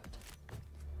good with it.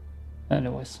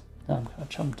 Anyways, I'm gonna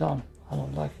jump down. I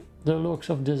don't like the looks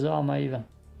of this armor even.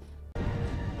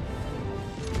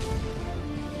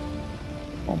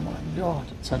 Oh my god,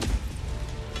 it's a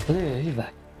clear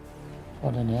evac.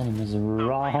 What any enemies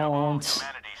around?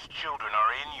 Humanity's children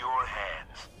are in your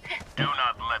hands. Do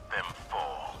not let them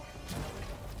fall.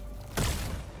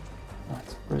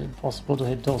 It's pretty impossible to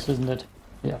hit those, isn't it?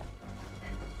 Yeah.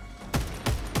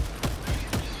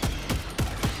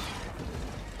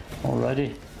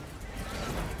 Already.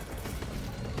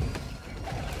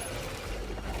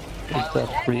 Is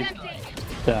that creep?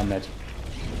 Damn it.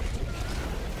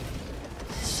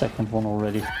 Second one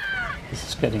already. This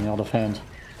is getting out of hand.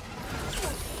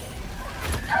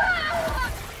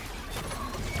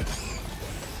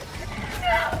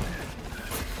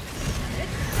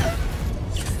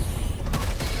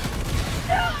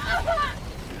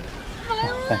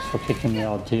 Oh, thanks for kicking me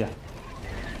out here.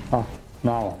 Oh,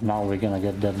 now we're gonna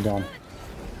get that done.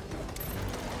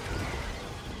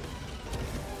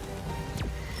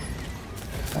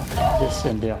 Oh, this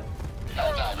in there.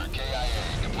 Helldiver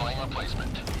KIA deploying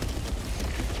replacement.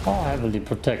 How heavily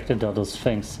protected are those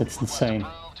things? It's insane.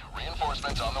 Approved.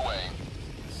 Reinforcements on the way.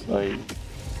 So,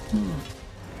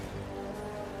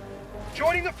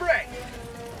 Joining the fray!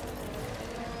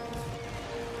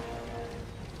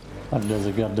 oh, there's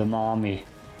a goddamn army.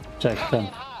 Protect them.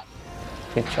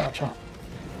 Get Charger.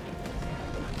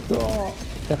 Oh,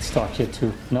 get stuck here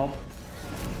too. Nope.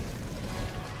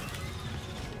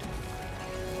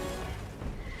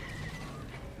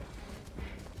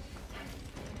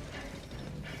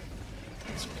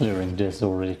 Clearing this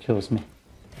already kills me.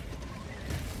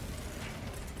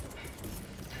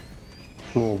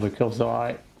 Cool, because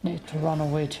I need to run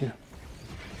away too.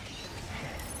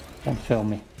 Don't fail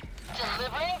me.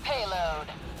 Delivering payload.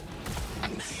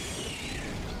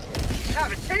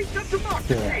 Have a taste of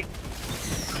democracy! Yeah.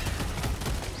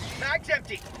 Mag's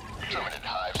empty! Terminate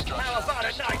hive How structure. about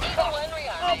a nice Eagle cup 1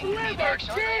 of rearming. Be back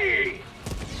shortly. liberty?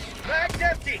 Mag's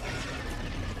empty!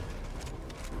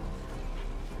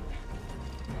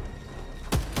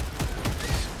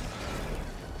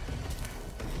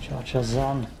 Charger's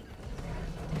on.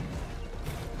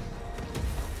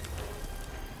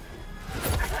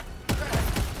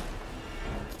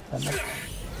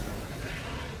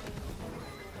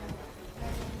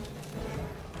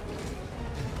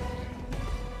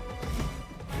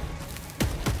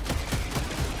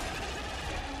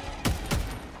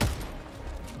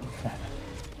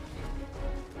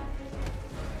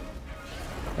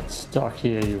 stuck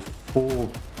here, you fool.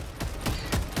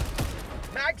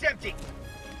 Mag's empty.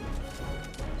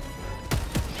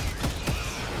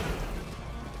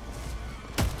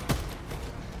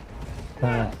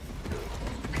 That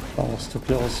was too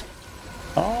close.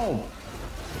 Oh!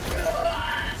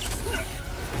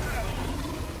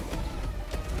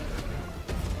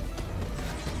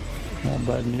 No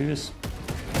bad news.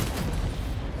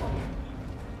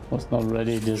 Was not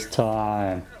ready this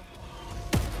time.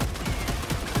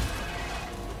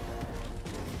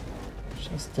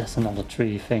 Just there's another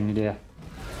tree thing there.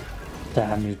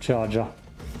 Damn you, Charger.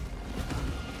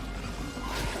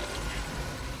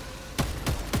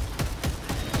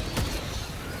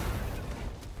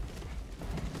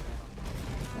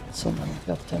 So many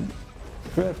goddamn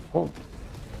crippled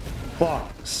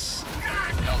bugs.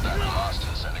 Helldiver lost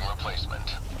and sending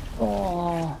replacement.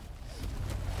 Oh.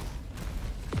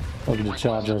 Look at the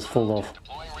Charger is full of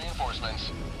Deploying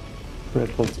reinforcements.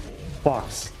 crippled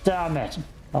bugs. Damn it!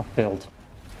 I failed.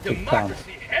 Big time.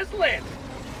 Democracy has landed.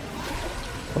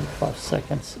 45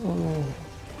 seconds. Ooh.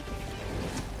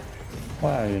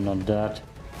 Why are you not dead?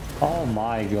 Oh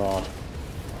my god.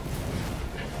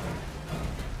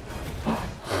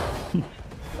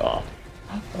 God.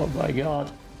 Oh my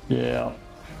god. Yeah.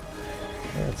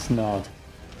 It's not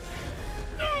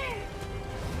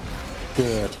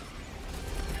good.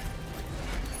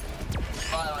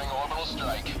 Firing orbital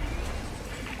strike.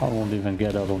 I won't even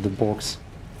get out of the box.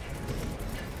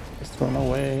 Just run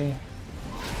away.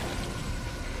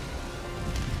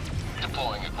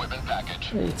 Deploying equipment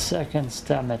package. 8 seconds,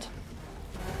 damn it.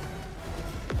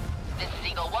 This is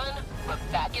Eagle 1. We're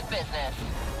back in business.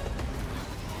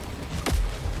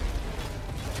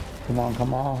 Come on,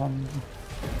 come on.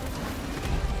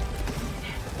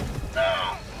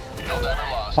 Helldiver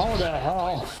lost. How the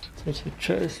hell did he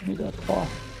chase me that far?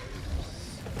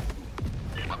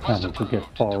 I need to get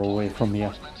far away from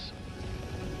here.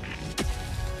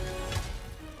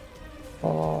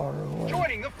 Far away.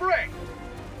 Joining the fray.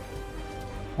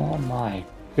 Oh my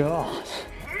god.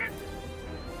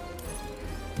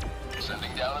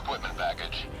 Sending down equipment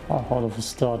package. How hard of a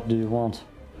start do you want?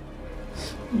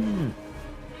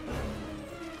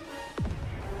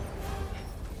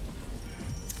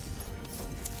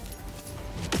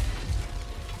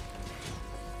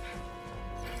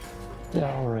 They're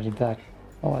already back.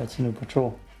 Oh, it's a new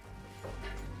patrol.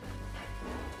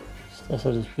 This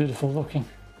desert is beautiful looking.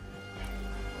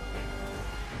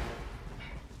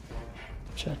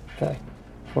 Jetpack.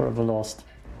 Forever lost.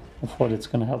 I thought it's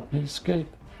gonna help me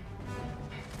escape.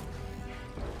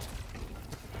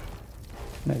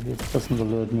 Maybe it doesn't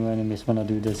alert new enemies when I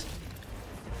do this.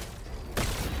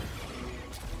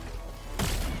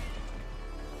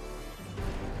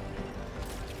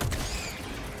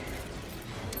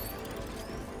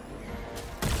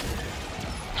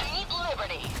 Keep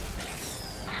liberty.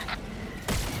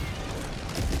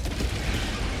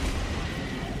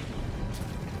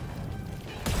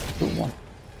 Good one.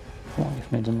 Come on,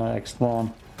 give me the next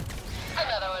one.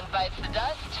 Another one bites the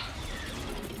dust.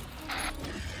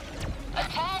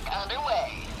 Attack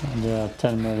underway. And there are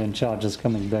 10 million charges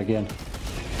coming back in.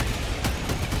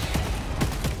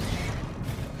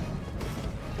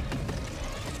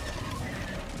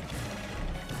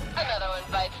 Another one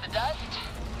bites the dust.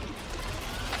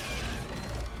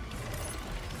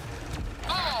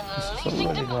 It's Unleashing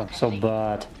already not so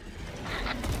bad.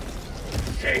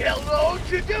 Say hello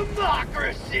to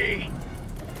democracy.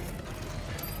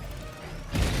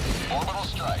 Orbital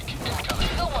strike incoming.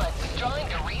 Eagle 1 withdrawing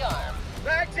to rearm.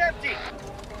 Mag's empty.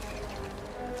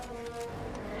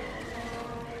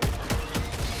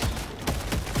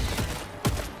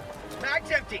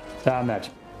 Mag's empty. Damn it.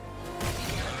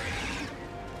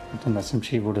 The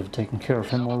SMG would have taken care of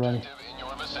him already. Objective in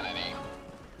your vicinity.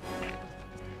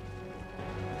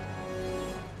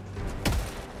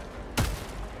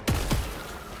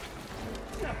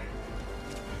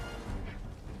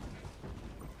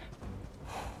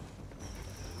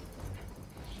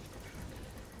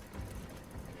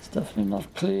 It's definitely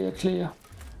not clear. It's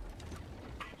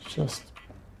just,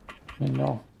 you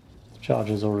know, the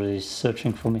Charger's already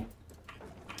searching for me.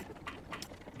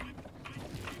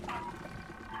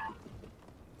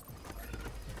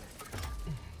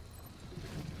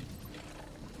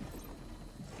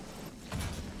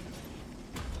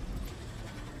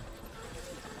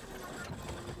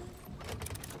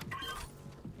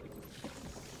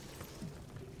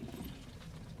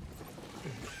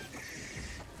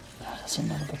 There's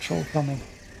another patrol coming.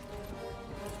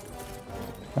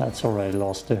 That's already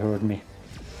lost, they heard me.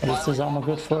 What is this armor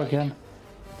good for again?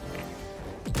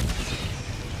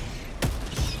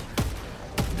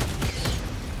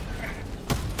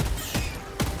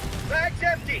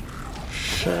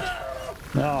 shit.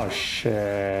 Oh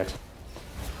shit.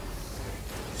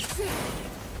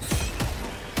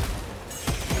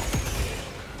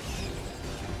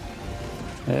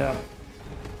 Yeah.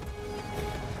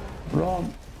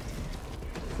 Run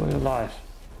for your life.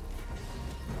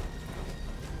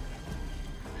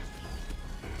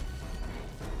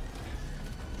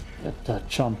 Get that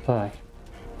jump back.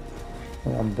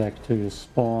 Run back to your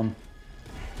spawn.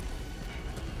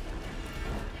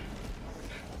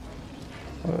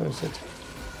 Where is it?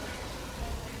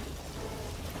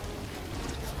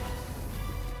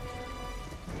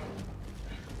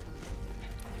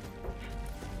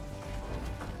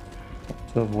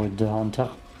 To avoid the hunter.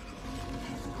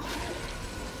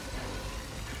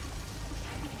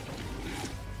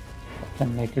 I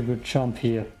can make a good jump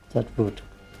here. That would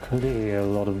clear a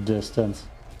lot of distance.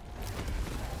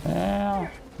 Yeah,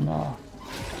 no.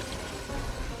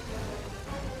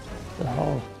 The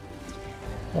hell?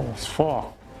 That was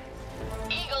far.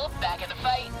 Eagle back in the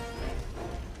fight.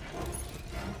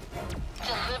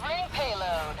 Delivering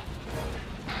payload.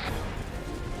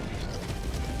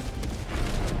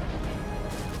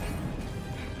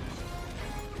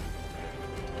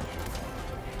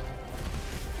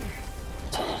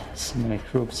 So many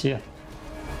groups here.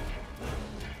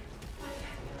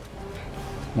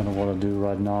 I don't know what I do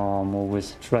right now. I'm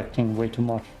always attracting way too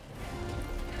much.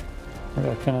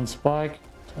 Hurricane and Spike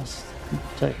just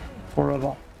take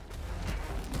forever.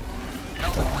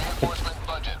 Reinforcement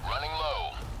budget running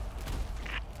low.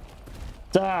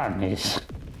 Damn it!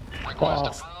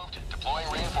 Request approved.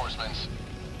 Deploying reinforcements.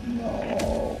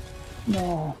 No,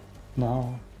 no,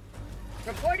 no.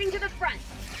 Reporting to the front.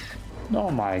 Oh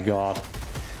my god.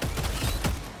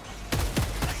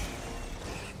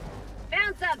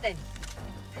 Found something.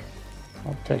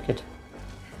 I'll take it.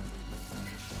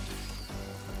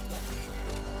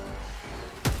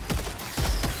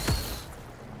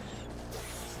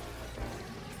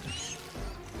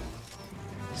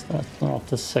 Is that not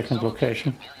the second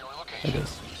location? Near your It location.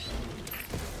 is.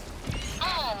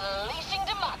 Unleashing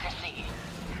democracy.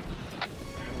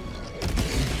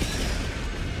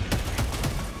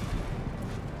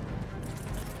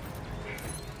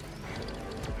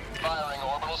 Firing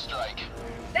orbital strike.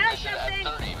 Found Mission at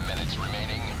something. 30 minutes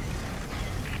remaining.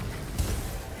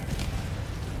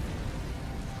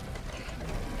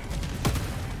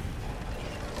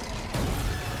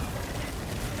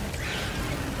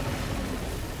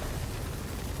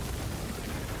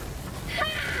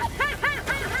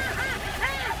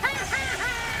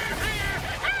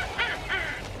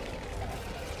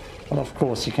 But of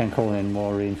course you can call in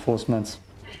more reinforcements.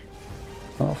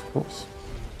 Of course.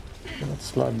 Let's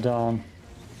slide down.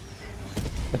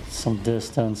 Get some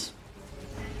distance.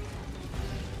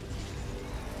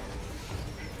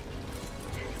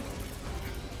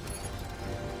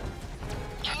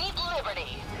 Keep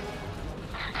liberty.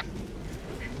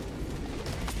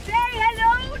 Say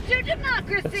hello to Get some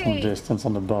democracy. distance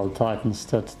on the Bell Titans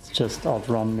that just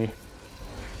outrun me.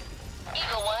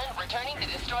 Eagle 1 returning to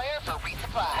destroyer for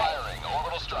resupply. Firing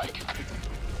orbital strike.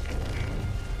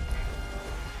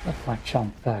 Let my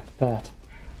jump back bad.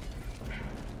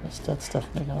 Yes, that's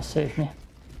definitely gonna save me.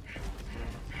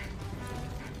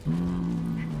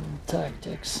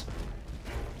 Tactics.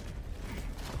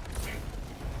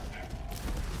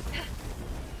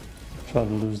 Try to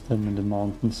lose them in the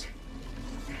mountains.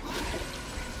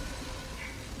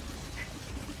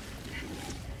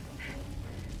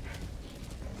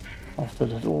 After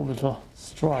that orbiter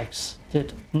strikes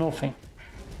did nothing.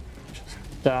 Just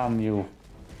damn you.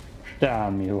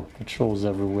 Damn you. Patrols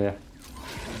everywhere.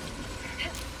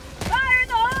 Fire in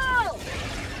the hole.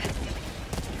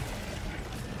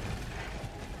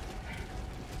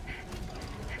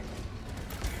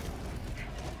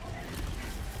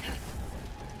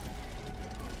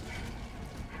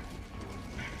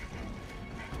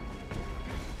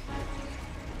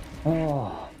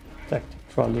 Oh, tactic.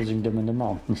 Try losing them in the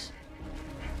mountains.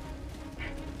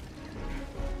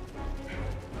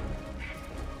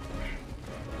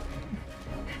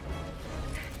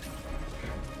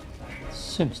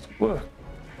 Seems to work.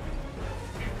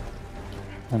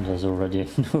 And there's already a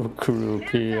new group Found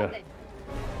here. something.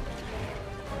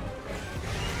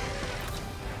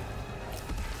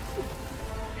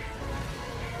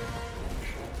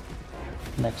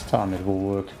 Next time it will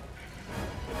work.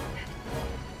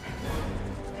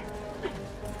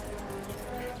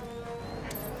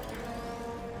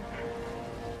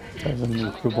 There's a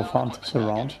new group of hunters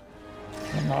around.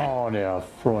 And now they are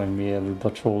throwing me every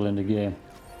patrol in the game.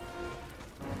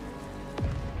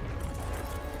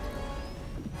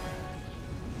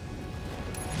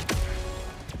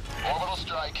 Orbital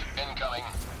strike incoming.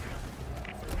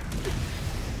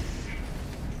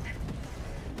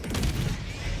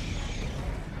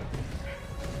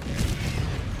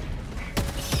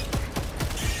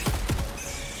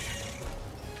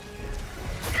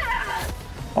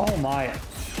 my.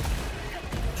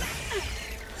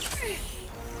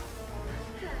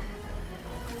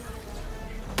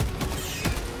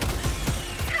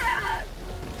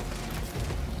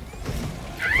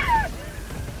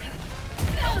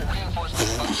 Reinforcement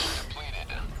function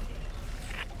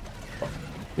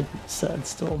completed.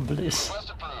 Sandstorm, please. Request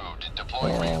approved.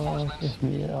 Deploying Oh, reinforcements. give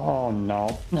me. Oh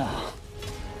no. No. All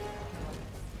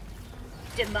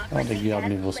they Democracy got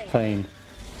me has was failed. pain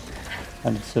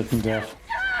and a certain death.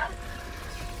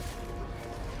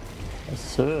 A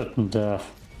certain death.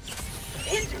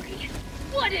 Injury?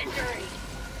 What injury?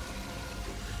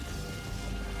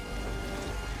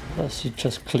 Unless you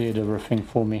just cleared everything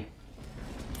for me.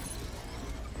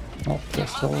 Oh, there's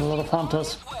still a lot of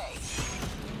hunters.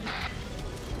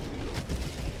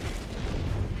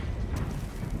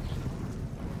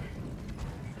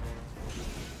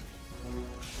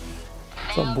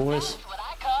 What's up, boys? That's what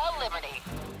I call liberty.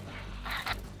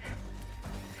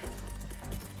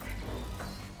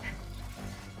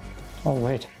 Oh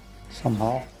wait,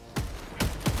 somehow.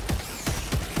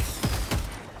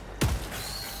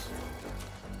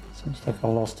 Seems like I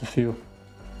lost a few.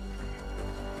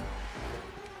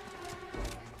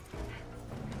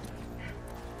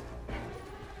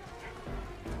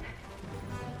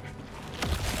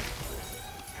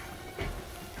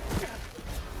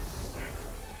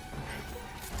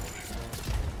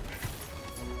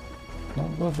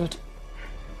 Not worth it.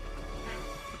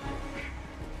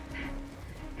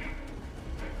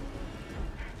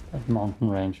 That mountain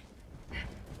range.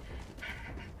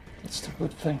 That's the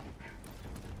good thing.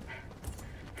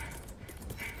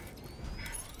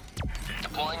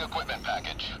 Deploying equipment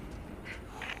package.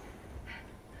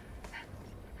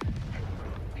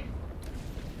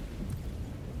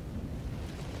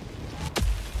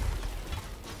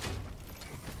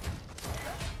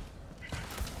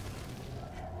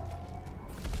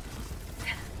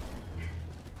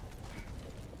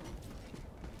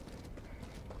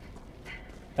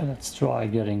 And let's try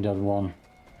getting that one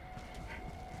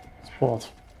spot.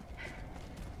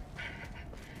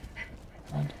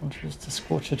 I don't use the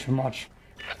scorcher too much.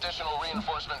 Additional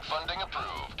reinforcement funding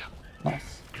approved.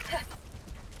 Nice.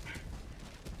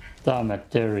 Damn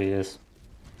it, there he is.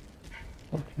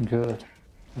 Looking good.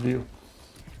 View.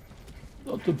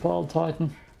 Not the Pile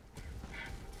Titan.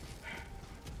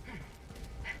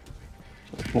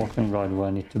 Just walking right where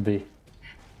I need to be.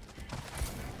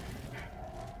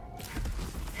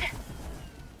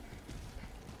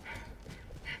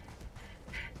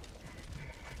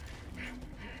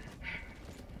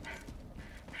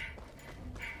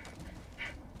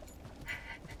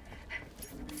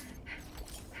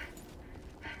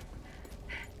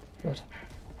 Good.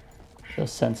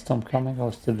 There's Sandstorm coming, or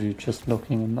is the view just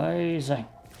looking amazing?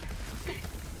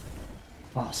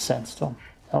 Oh, Sandstorm.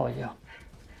 Hell yeah.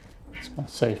 It's gonna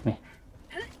save me.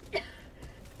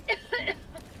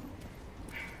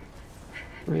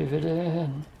 Breathe it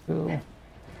in. Cool.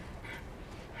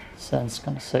 Sand's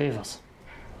gonna save us.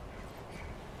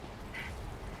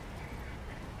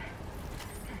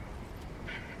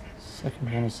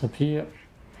 Second one is up here.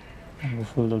 And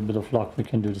with a little bit of luck we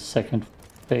can do the second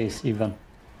base even.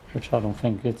 Which I don't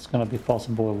think it's gonna be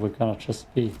possible. We're gonna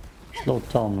just be slowed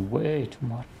down way too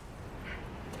much.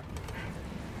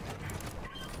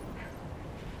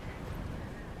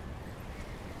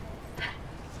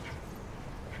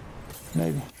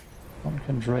 Maybe one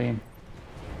can dream.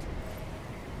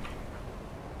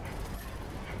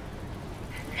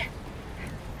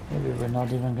 Maybe we're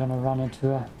not even gonna run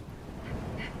into a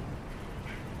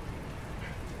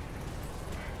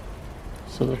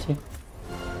facility.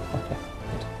 Okay,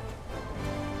 good.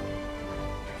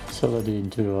 Facility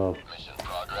into a Mission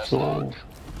progress tool. logged.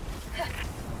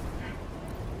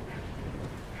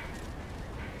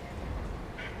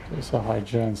 There's a high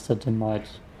chance that they might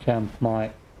camp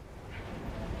my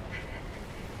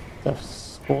death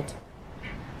spot.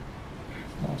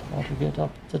 It's not hard to get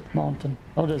up that mountain.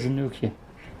 Oh, there's a nuke here.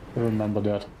 I remember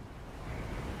that.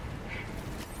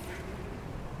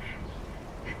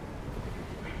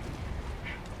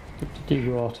 Get the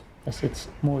digger out, as it's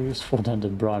more useful than the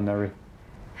primary.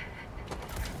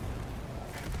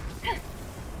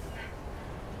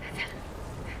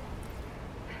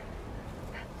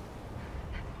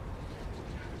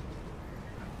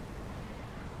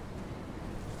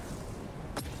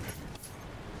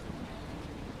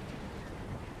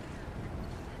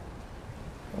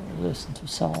 Listen to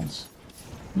sounds.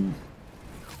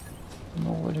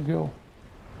 Nowhere to go.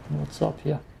 What's up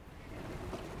here?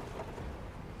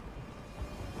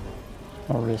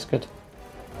 I'll risk it.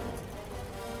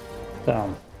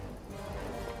 Down.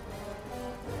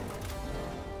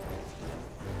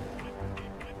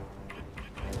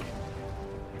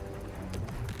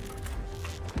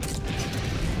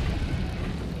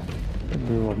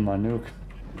 my nuke.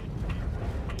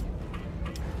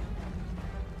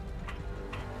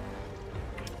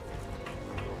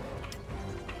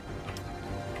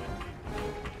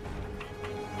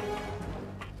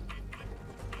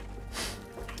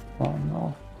 Oh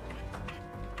no.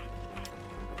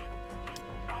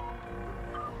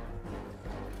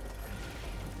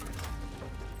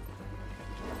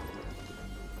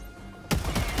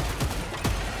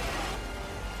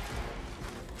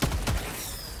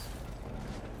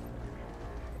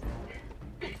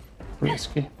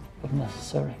 Risky, but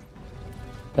necessary.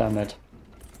 Damn it.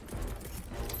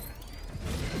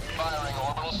 Firing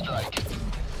orbital strike.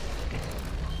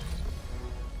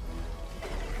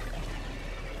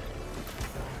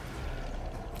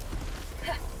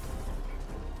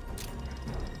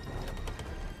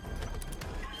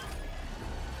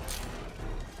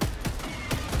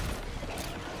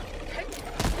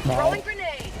 No. Throwing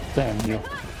grenade. Damn you.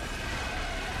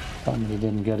 Finally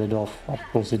didn't get it off. Of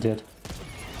course he did.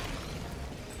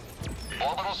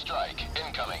 Orbital strike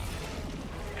incoming.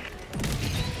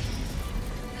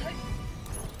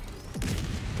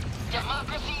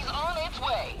 Democracy's on its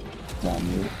way.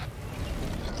 Damn you.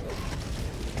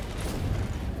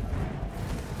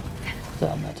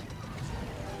 Damn it.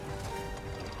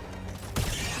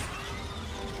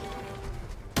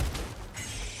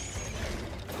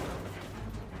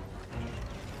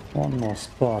 One more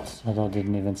spot that I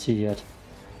didn't even see yet.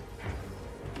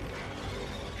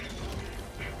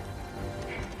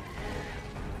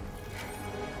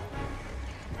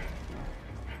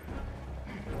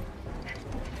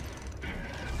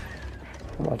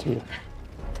 Right here.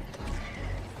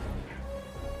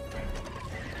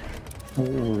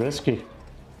 Ooh, risky.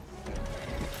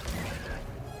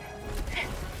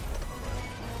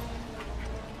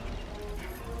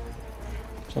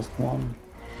 Just one.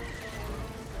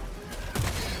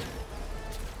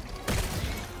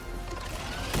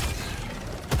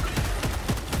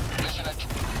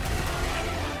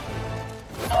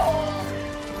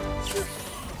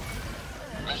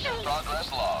 Mission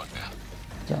progress logged.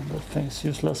 Damn, that thing is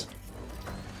useless.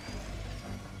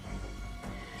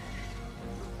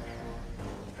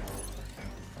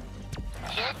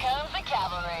 Here comes the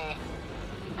cavalry.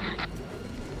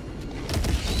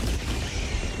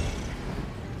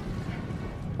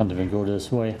 Can't even go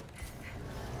this way.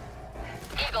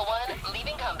 Eagle 1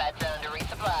 leaving combat zone to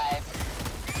resupply.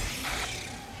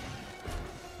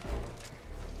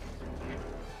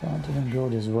 Can't even go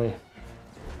this way.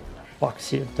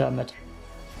 Fuck's here, damn it.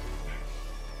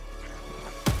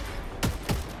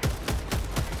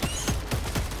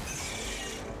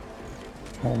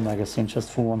 Whole magazine just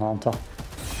for one hunter.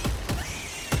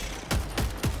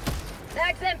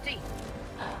 Bag's empty.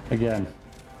 Again.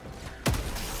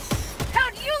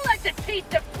 How'd you like the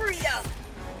taste of freedom?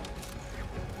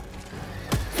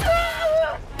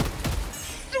 Ah!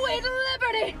 Sweet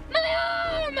liberty!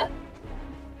 My arm!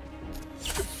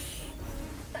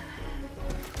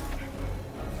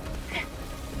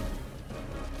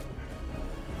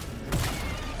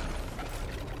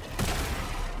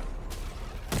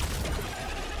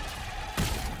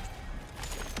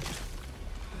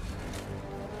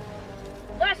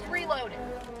 Last reload.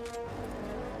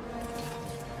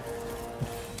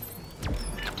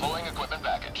 Deploying equipment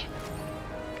package.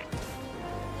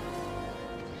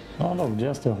 Oh no,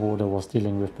 just the horde I was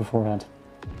dealing with beforehand.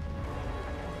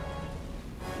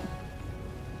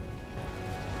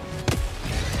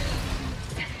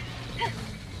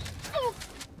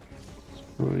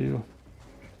 Screw you.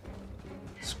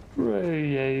 Screw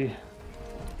you.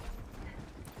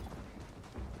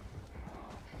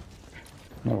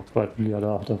 No, quite cleared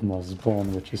out of my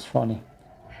spawn, which is funny.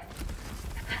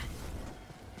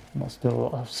 Must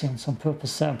have seen some purple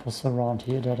samples around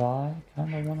here that I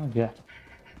kinda wanna get.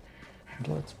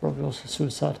 Although it's probably also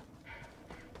suicide.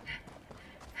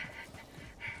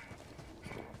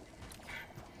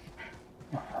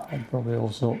 I'll probably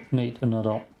also need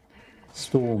another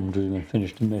storm to even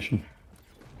finish the mission.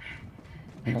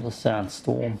 Another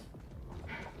sandstorm.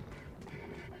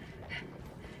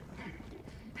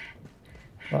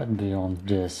 Right beyond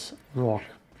this rock.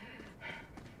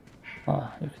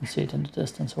 Ah, you can see it in the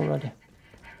distance already.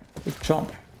 Big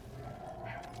jump.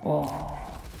 Oh,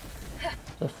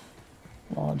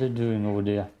 what are they doing over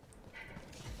there?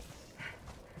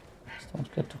 Just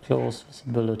don't get too close.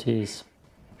 Visibilities.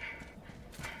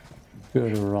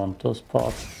 Good around those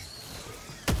parts.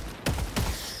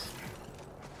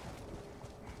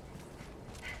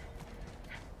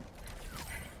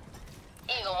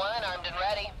 Eagle 1 armed and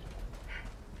ready.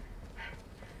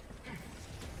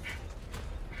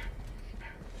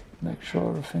 Make sure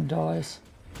everything dies.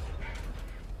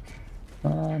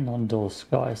 Not those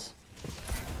guys.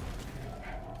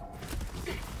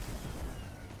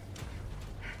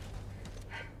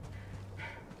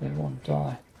 They won't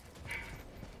die.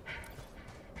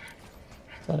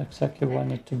 Is that exactly where I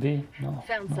need to be? No.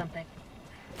 Found no. something.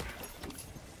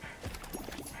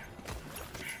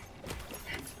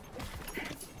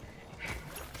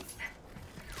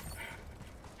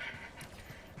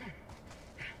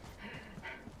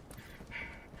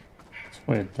 It's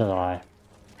weird that I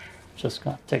just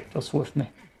can't take those with me.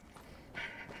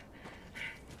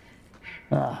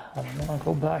 I don't want to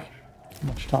go back. Too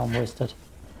much time wasted.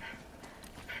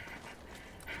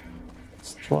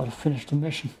 Let's try to finish the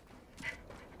mission.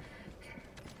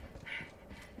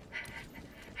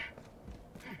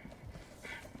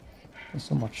 There's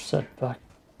so much setback.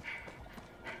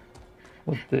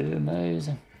 Would be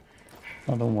amazing.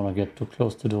 I don't want to get too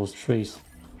close to those trees.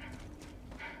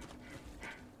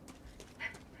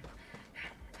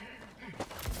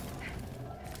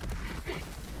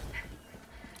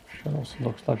 That also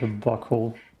looks like a bug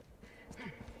hole.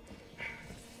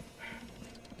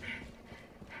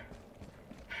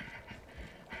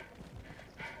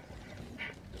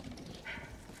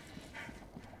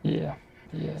 Yeah,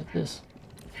 it is.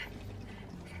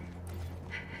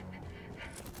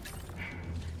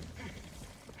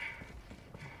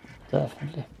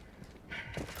 Definitely.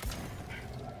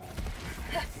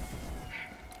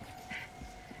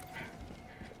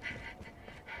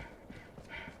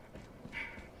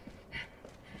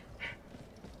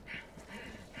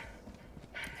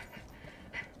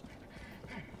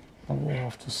 I will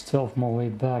have to stealth my way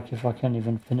back if I can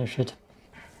even finish it.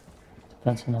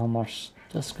 Depends on how much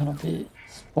there's gonna be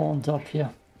spawned up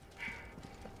here.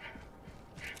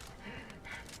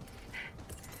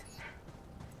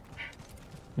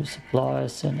 New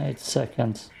supplies in 8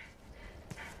 seconds.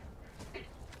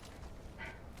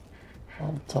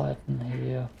 I'll tighten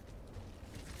here.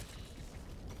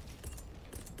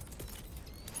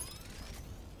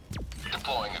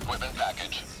 Deploying equipment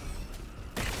package.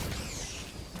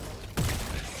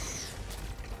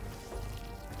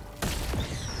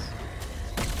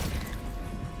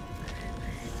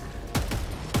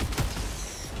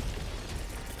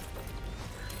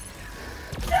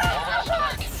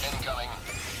 Strike incoming.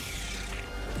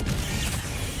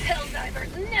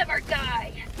 Helldivers never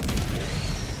die!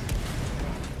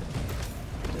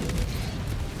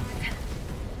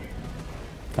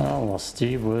 That was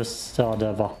the worst start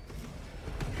ever.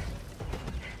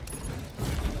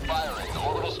 Firing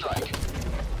orbital strike.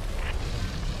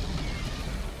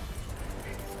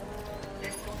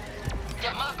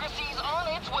 Democracy's on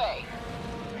its way.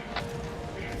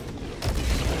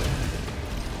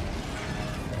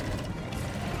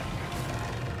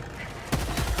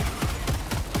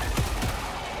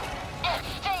 And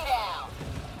stay down.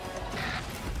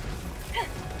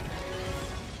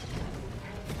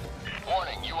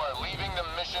 Warning, you are leaving the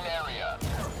mission area.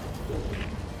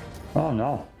 Oh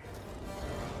no.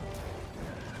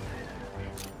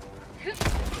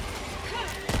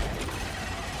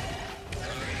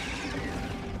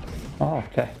 Oh,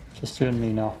 okay. Just you and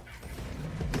me now.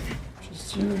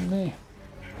 Just you and me.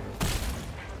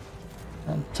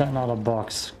 And 10 other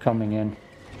bugs coming in.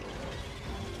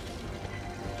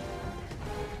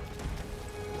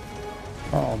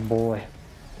 Oh boy.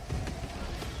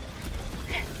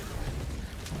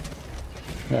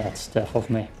 That's death of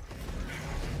me.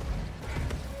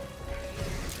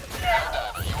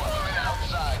 Helldiver, you are moving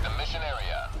outside the mission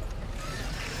area.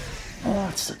 Oh,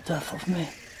 that's the death of me.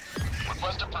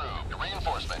 Request approved.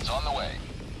 Reinforcements on the way.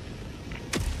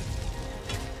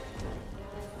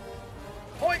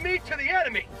 Point me to the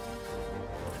enemy!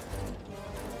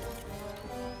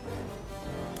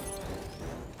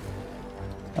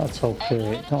 That's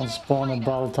okay. Don't spawn a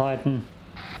Battle Titan.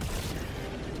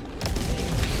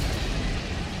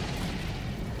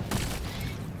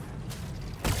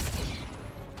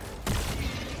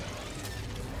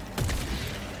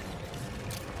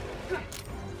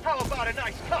 How about a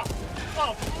nice cup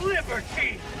of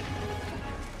liberty?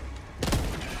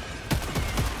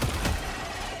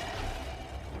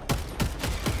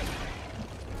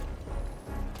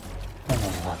 I don't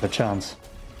have a chance.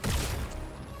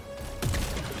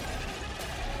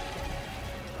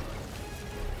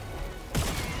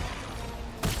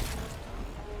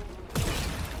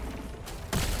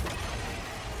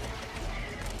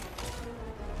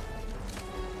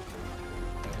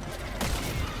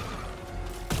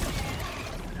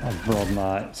 I brought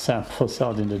my samples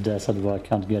out in the desert where I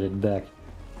can't get it back.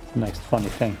 It's the next funny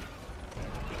thing.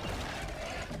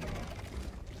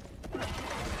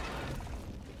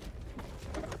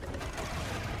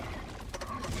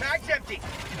 Mag's empty.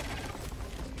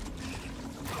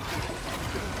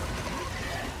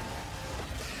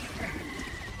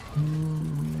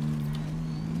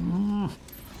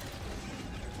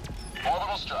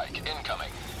 Orbital strike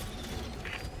incoming.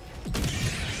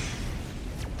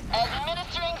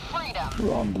 Administering freedom.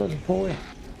 Run, little boy.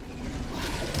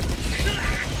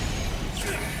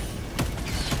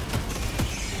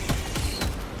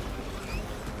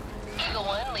 Eagle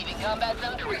 1 leaving combat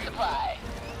zone to resupply.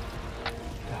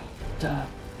 Damn.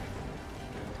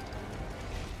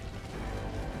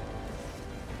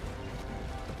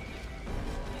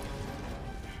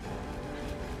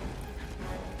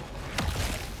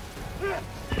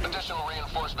 Additional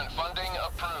reinforcement funding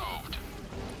approved.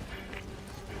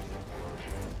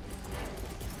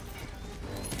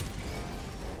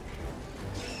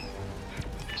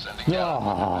 Sending down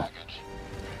Yeah. package.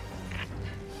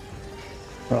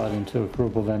 Right into a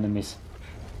group of enemies.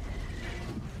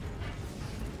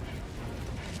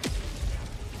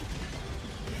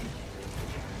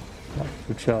 Like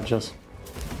 2 charges.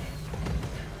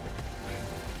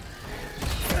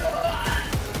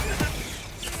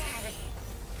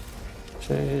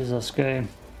 Jesus game.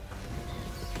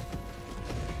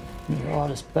 Oh,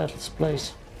 this battle's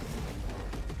place.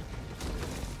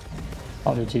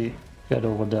 How did he get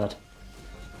over that?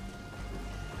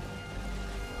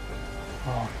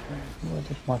 Okay, where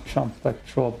did my jump back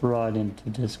drop? Right into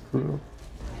this group?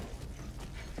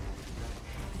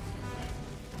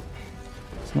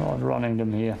 It's not running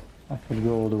them here. I could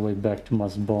go all the way back to my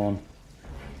spawn.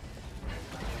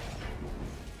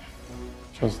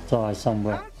 Just die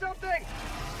somewhere.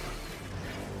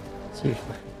 See if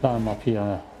I can climb up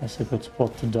here. That's a good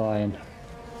spot to die in.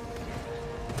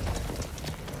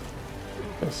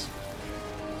 This.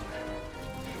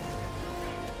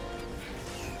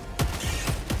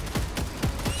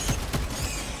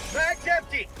 Bag's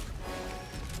empty.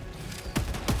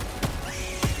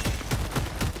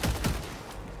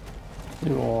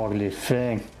 You ugly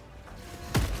thing.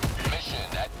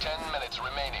 Mission at 10 minutes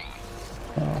remaining.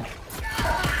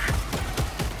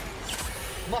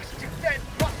 Must defend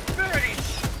prosperity.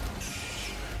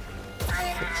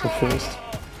 It's the first.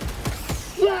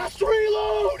 Last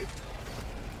reload.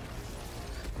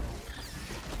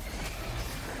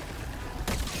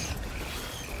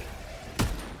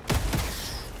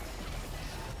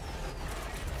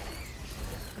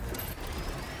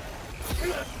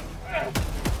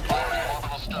 Firing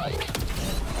orbital strike.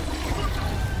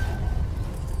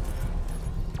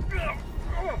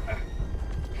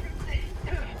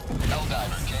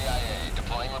 Helldiver KIA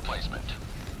deploying replacement.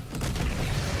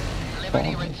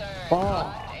 Liberty return.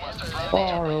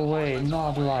 Far away,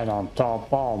 not right on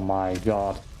top. Oh my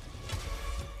god.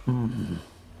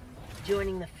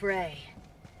 Joining the fray.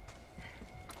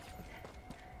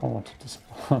 I wanted to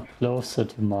spawn closer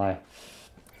to my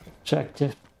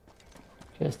objective.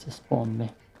 In case they spawn me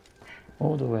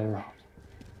all the way around.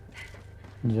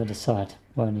 On the other side,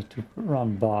 where I need to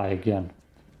run by again.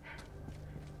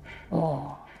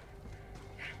 Oh.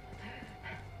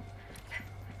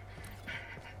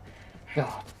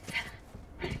 God.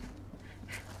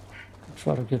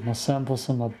 Try to get my samples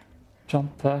in my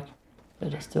jump pack.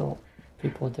 There's still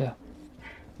people there.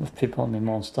 With people on the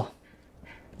monster.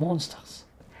 Monsters.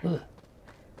 Ugh.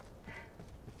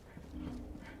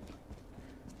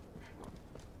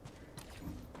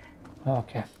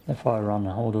 Okay, if I run,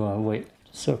 how do I wait?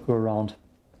 Circle around.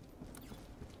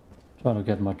 Try to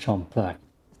get my jump back.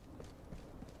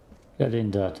 Get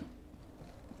in that.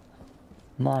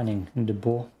 Mining in the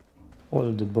bow.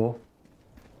 Hold the bow.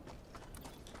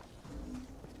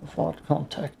 Without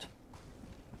contact.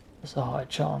 There's a high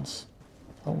chance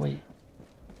that we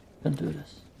can do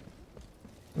this.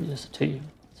 We're just a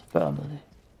team. It's a family.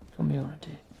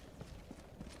 Community.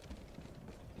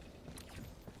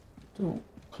 To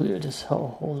clear this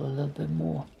hellhole a little bit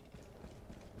more.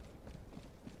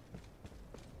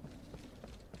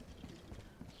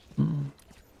 I'm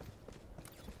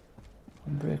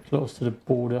very close to the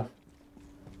border.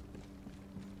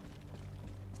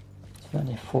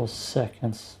 24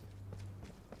 seconds.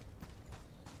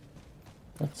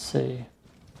 Let's see.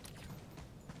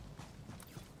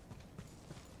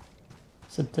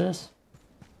 Is it this?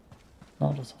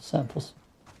 No, those are samples.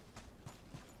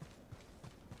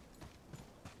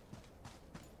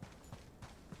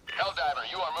 Helldiver,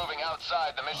 you are moving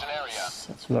outside the mission area.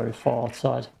 That's very far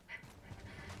outside.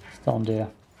 It's down there.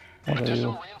 What are you?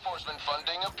 Additional reinforcement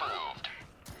funding approved.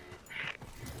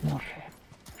 Okay.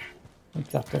 We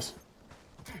got this.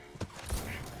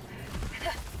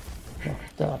 Look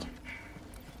at that.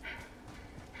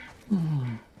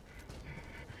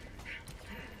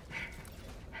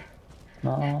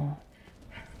 Now,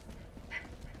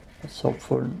 let's hope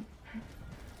for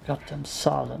goddamn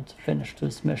silent finish to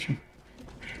this mission.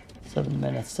 7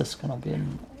 minutes. This is gonna be a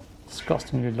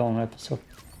disgustingly long episode.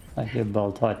 I hear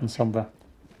Bell Titan somewhere.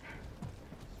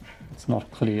 It's not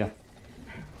clear.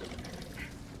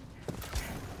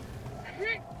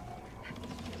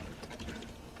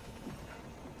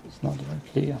 It's not even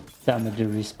clear. Damn it, they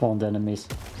respawned enemies.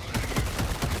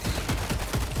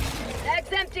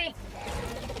 Bag's empty.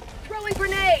 Throwing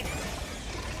grenade.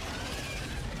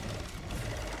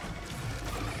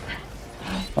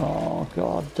 Oh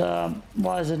god damn.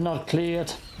 Why is it not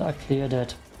cleared? I cleared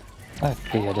it. I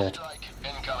cleared it. Strike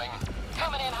incoming.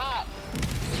 Coming in hot.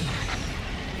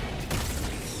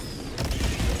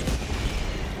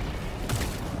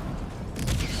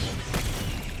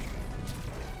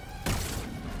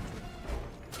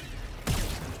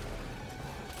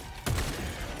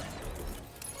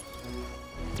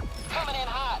 Coming in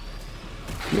hot.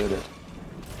 Cleared it.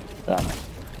 Damn it.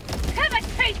 Have a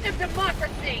taste of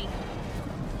democracy.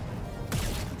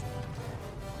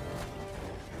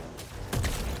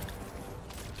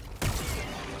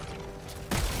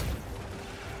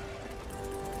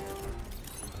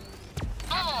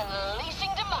 Unleashing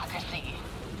democracy.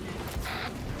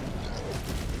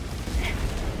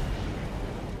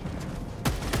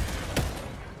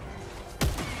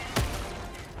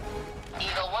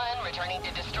 Eagle 1 returning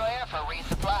to destroyer for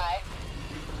resupply.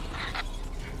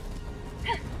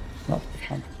 No,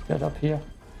 can't get up here.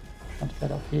 Can't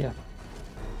get up here.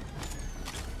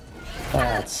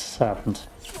 That's happened.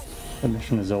 The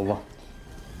mission is over.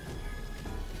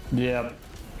 Yep.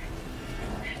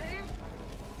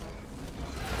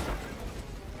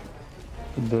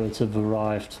 The birds have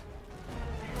arrived.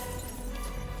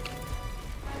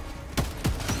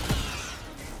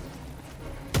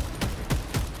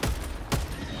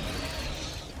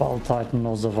 Ball Titan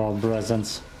knows of our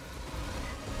presence.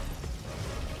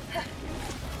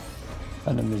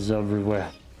 Enemies everywhere.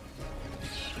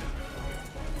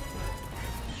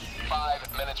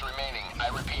 5 minutes remaining. I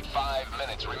repeat, 5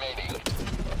 minutes remaining.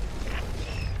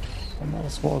 I might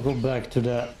as well go back to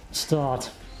the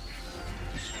start.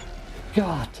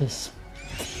 God, this.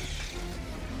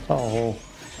 Oh.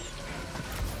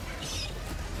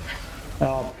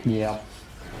 Oh, yeah.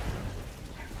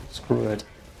 Screw it.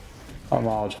 I'm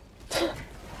out.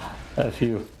 F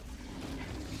you.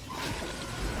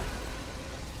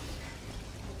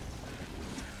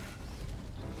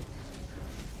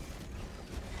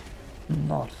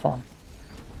 Not fun.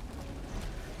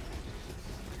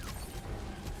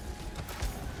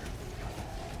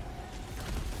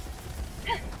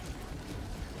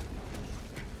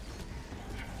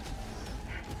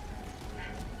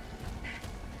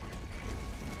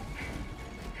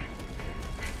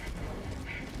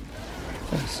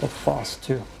 They're so fast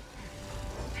too.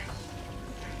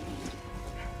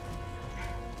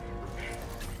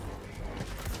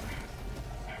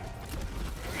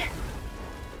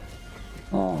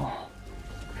 Oh.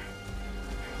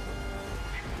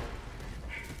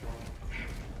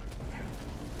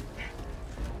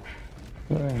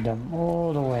 Luring them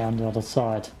all the way on the other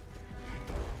side.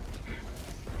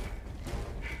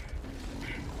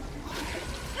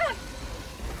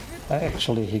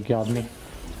 Actually, he got me.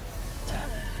 Damn,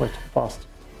 way too fast.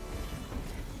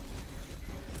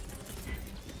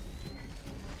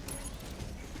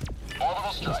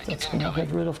 Orbital strike That's gonna incoming.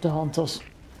 get rid of the hunters.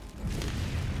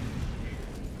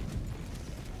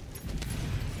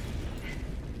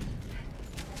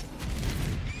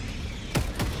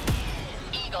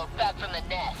 Eagle back from the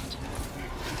nest.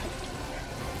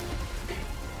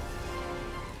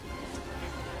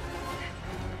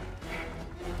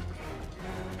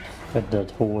 Get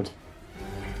that horde.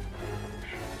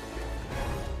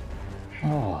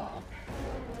 Oh.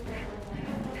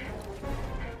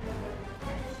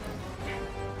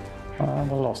 And I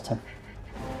lost him.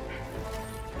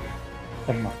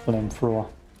 Get my flamethrower.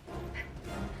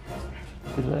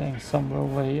 Be laying somewhere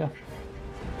over here.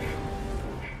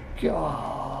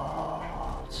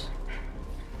 God.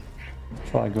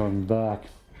 Try going back.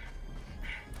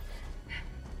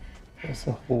 There's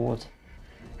a horde.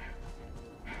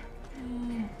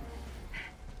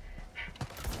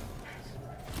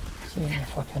 Seeing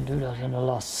if I can do that in the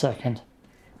last second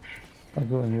by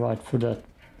going right through that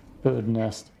bird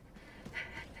nest.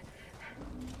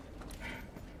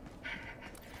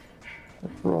 They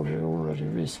probably already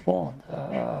respawned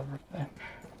everything.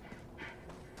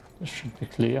 This should be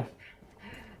clear.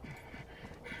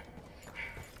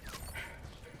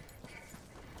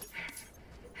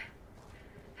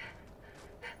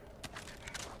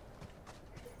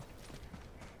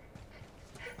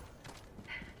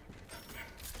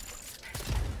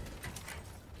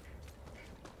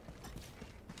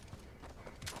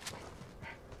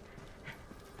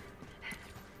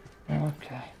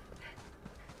 Okay.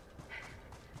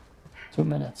 2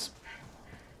 minutes.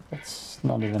 That's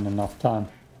not even enough time.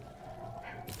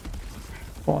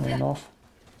 Funny enough.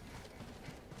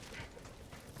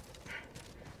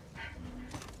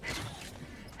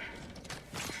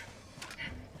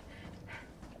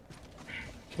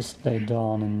 Just lay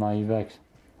down in my evac.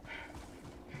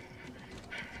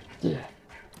 Yeah.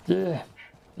 Yeah.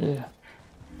 Yeah.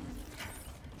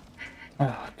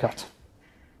 Oh god.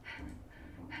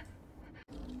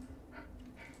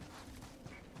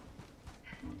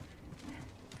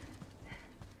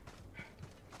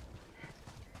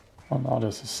 Oh no,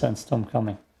 there's a sandstorm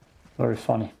coming. Very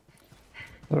funny.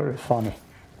 Very funny.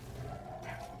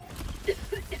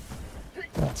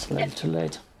 That's a little too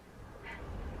late.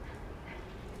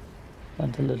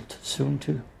 And a little too soon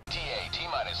too. TA,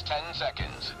 T-minus 10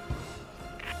 seconds.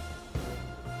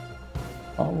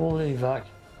 I will evac.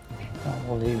 I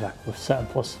will evac with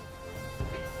samples.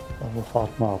 But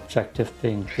without my objective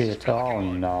being clear to Pelican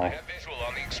 1, I now. have visual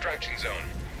on the extraction zone.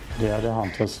 They are the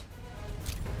hunters.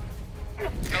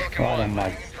 Pelican Oh 1, my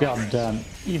landing in progress. goddamn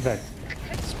evac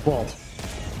squad.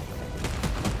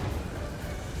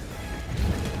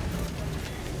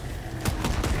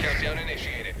 Countdown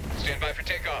initiated. Stand by for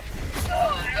takeoff.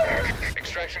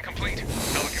 Extraction complete.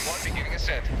 Pelican 1 beginning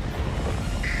ascent.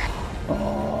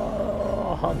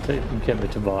 Oh, hunter even get me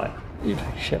to buy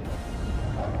evac ship.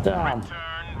 Damn.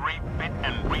 Return, refit,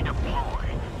 and redeploy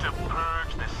to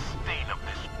purge the state of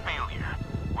this failure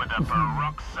with a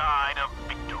peroxide of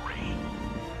victory.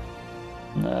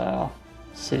 No.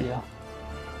 See ya.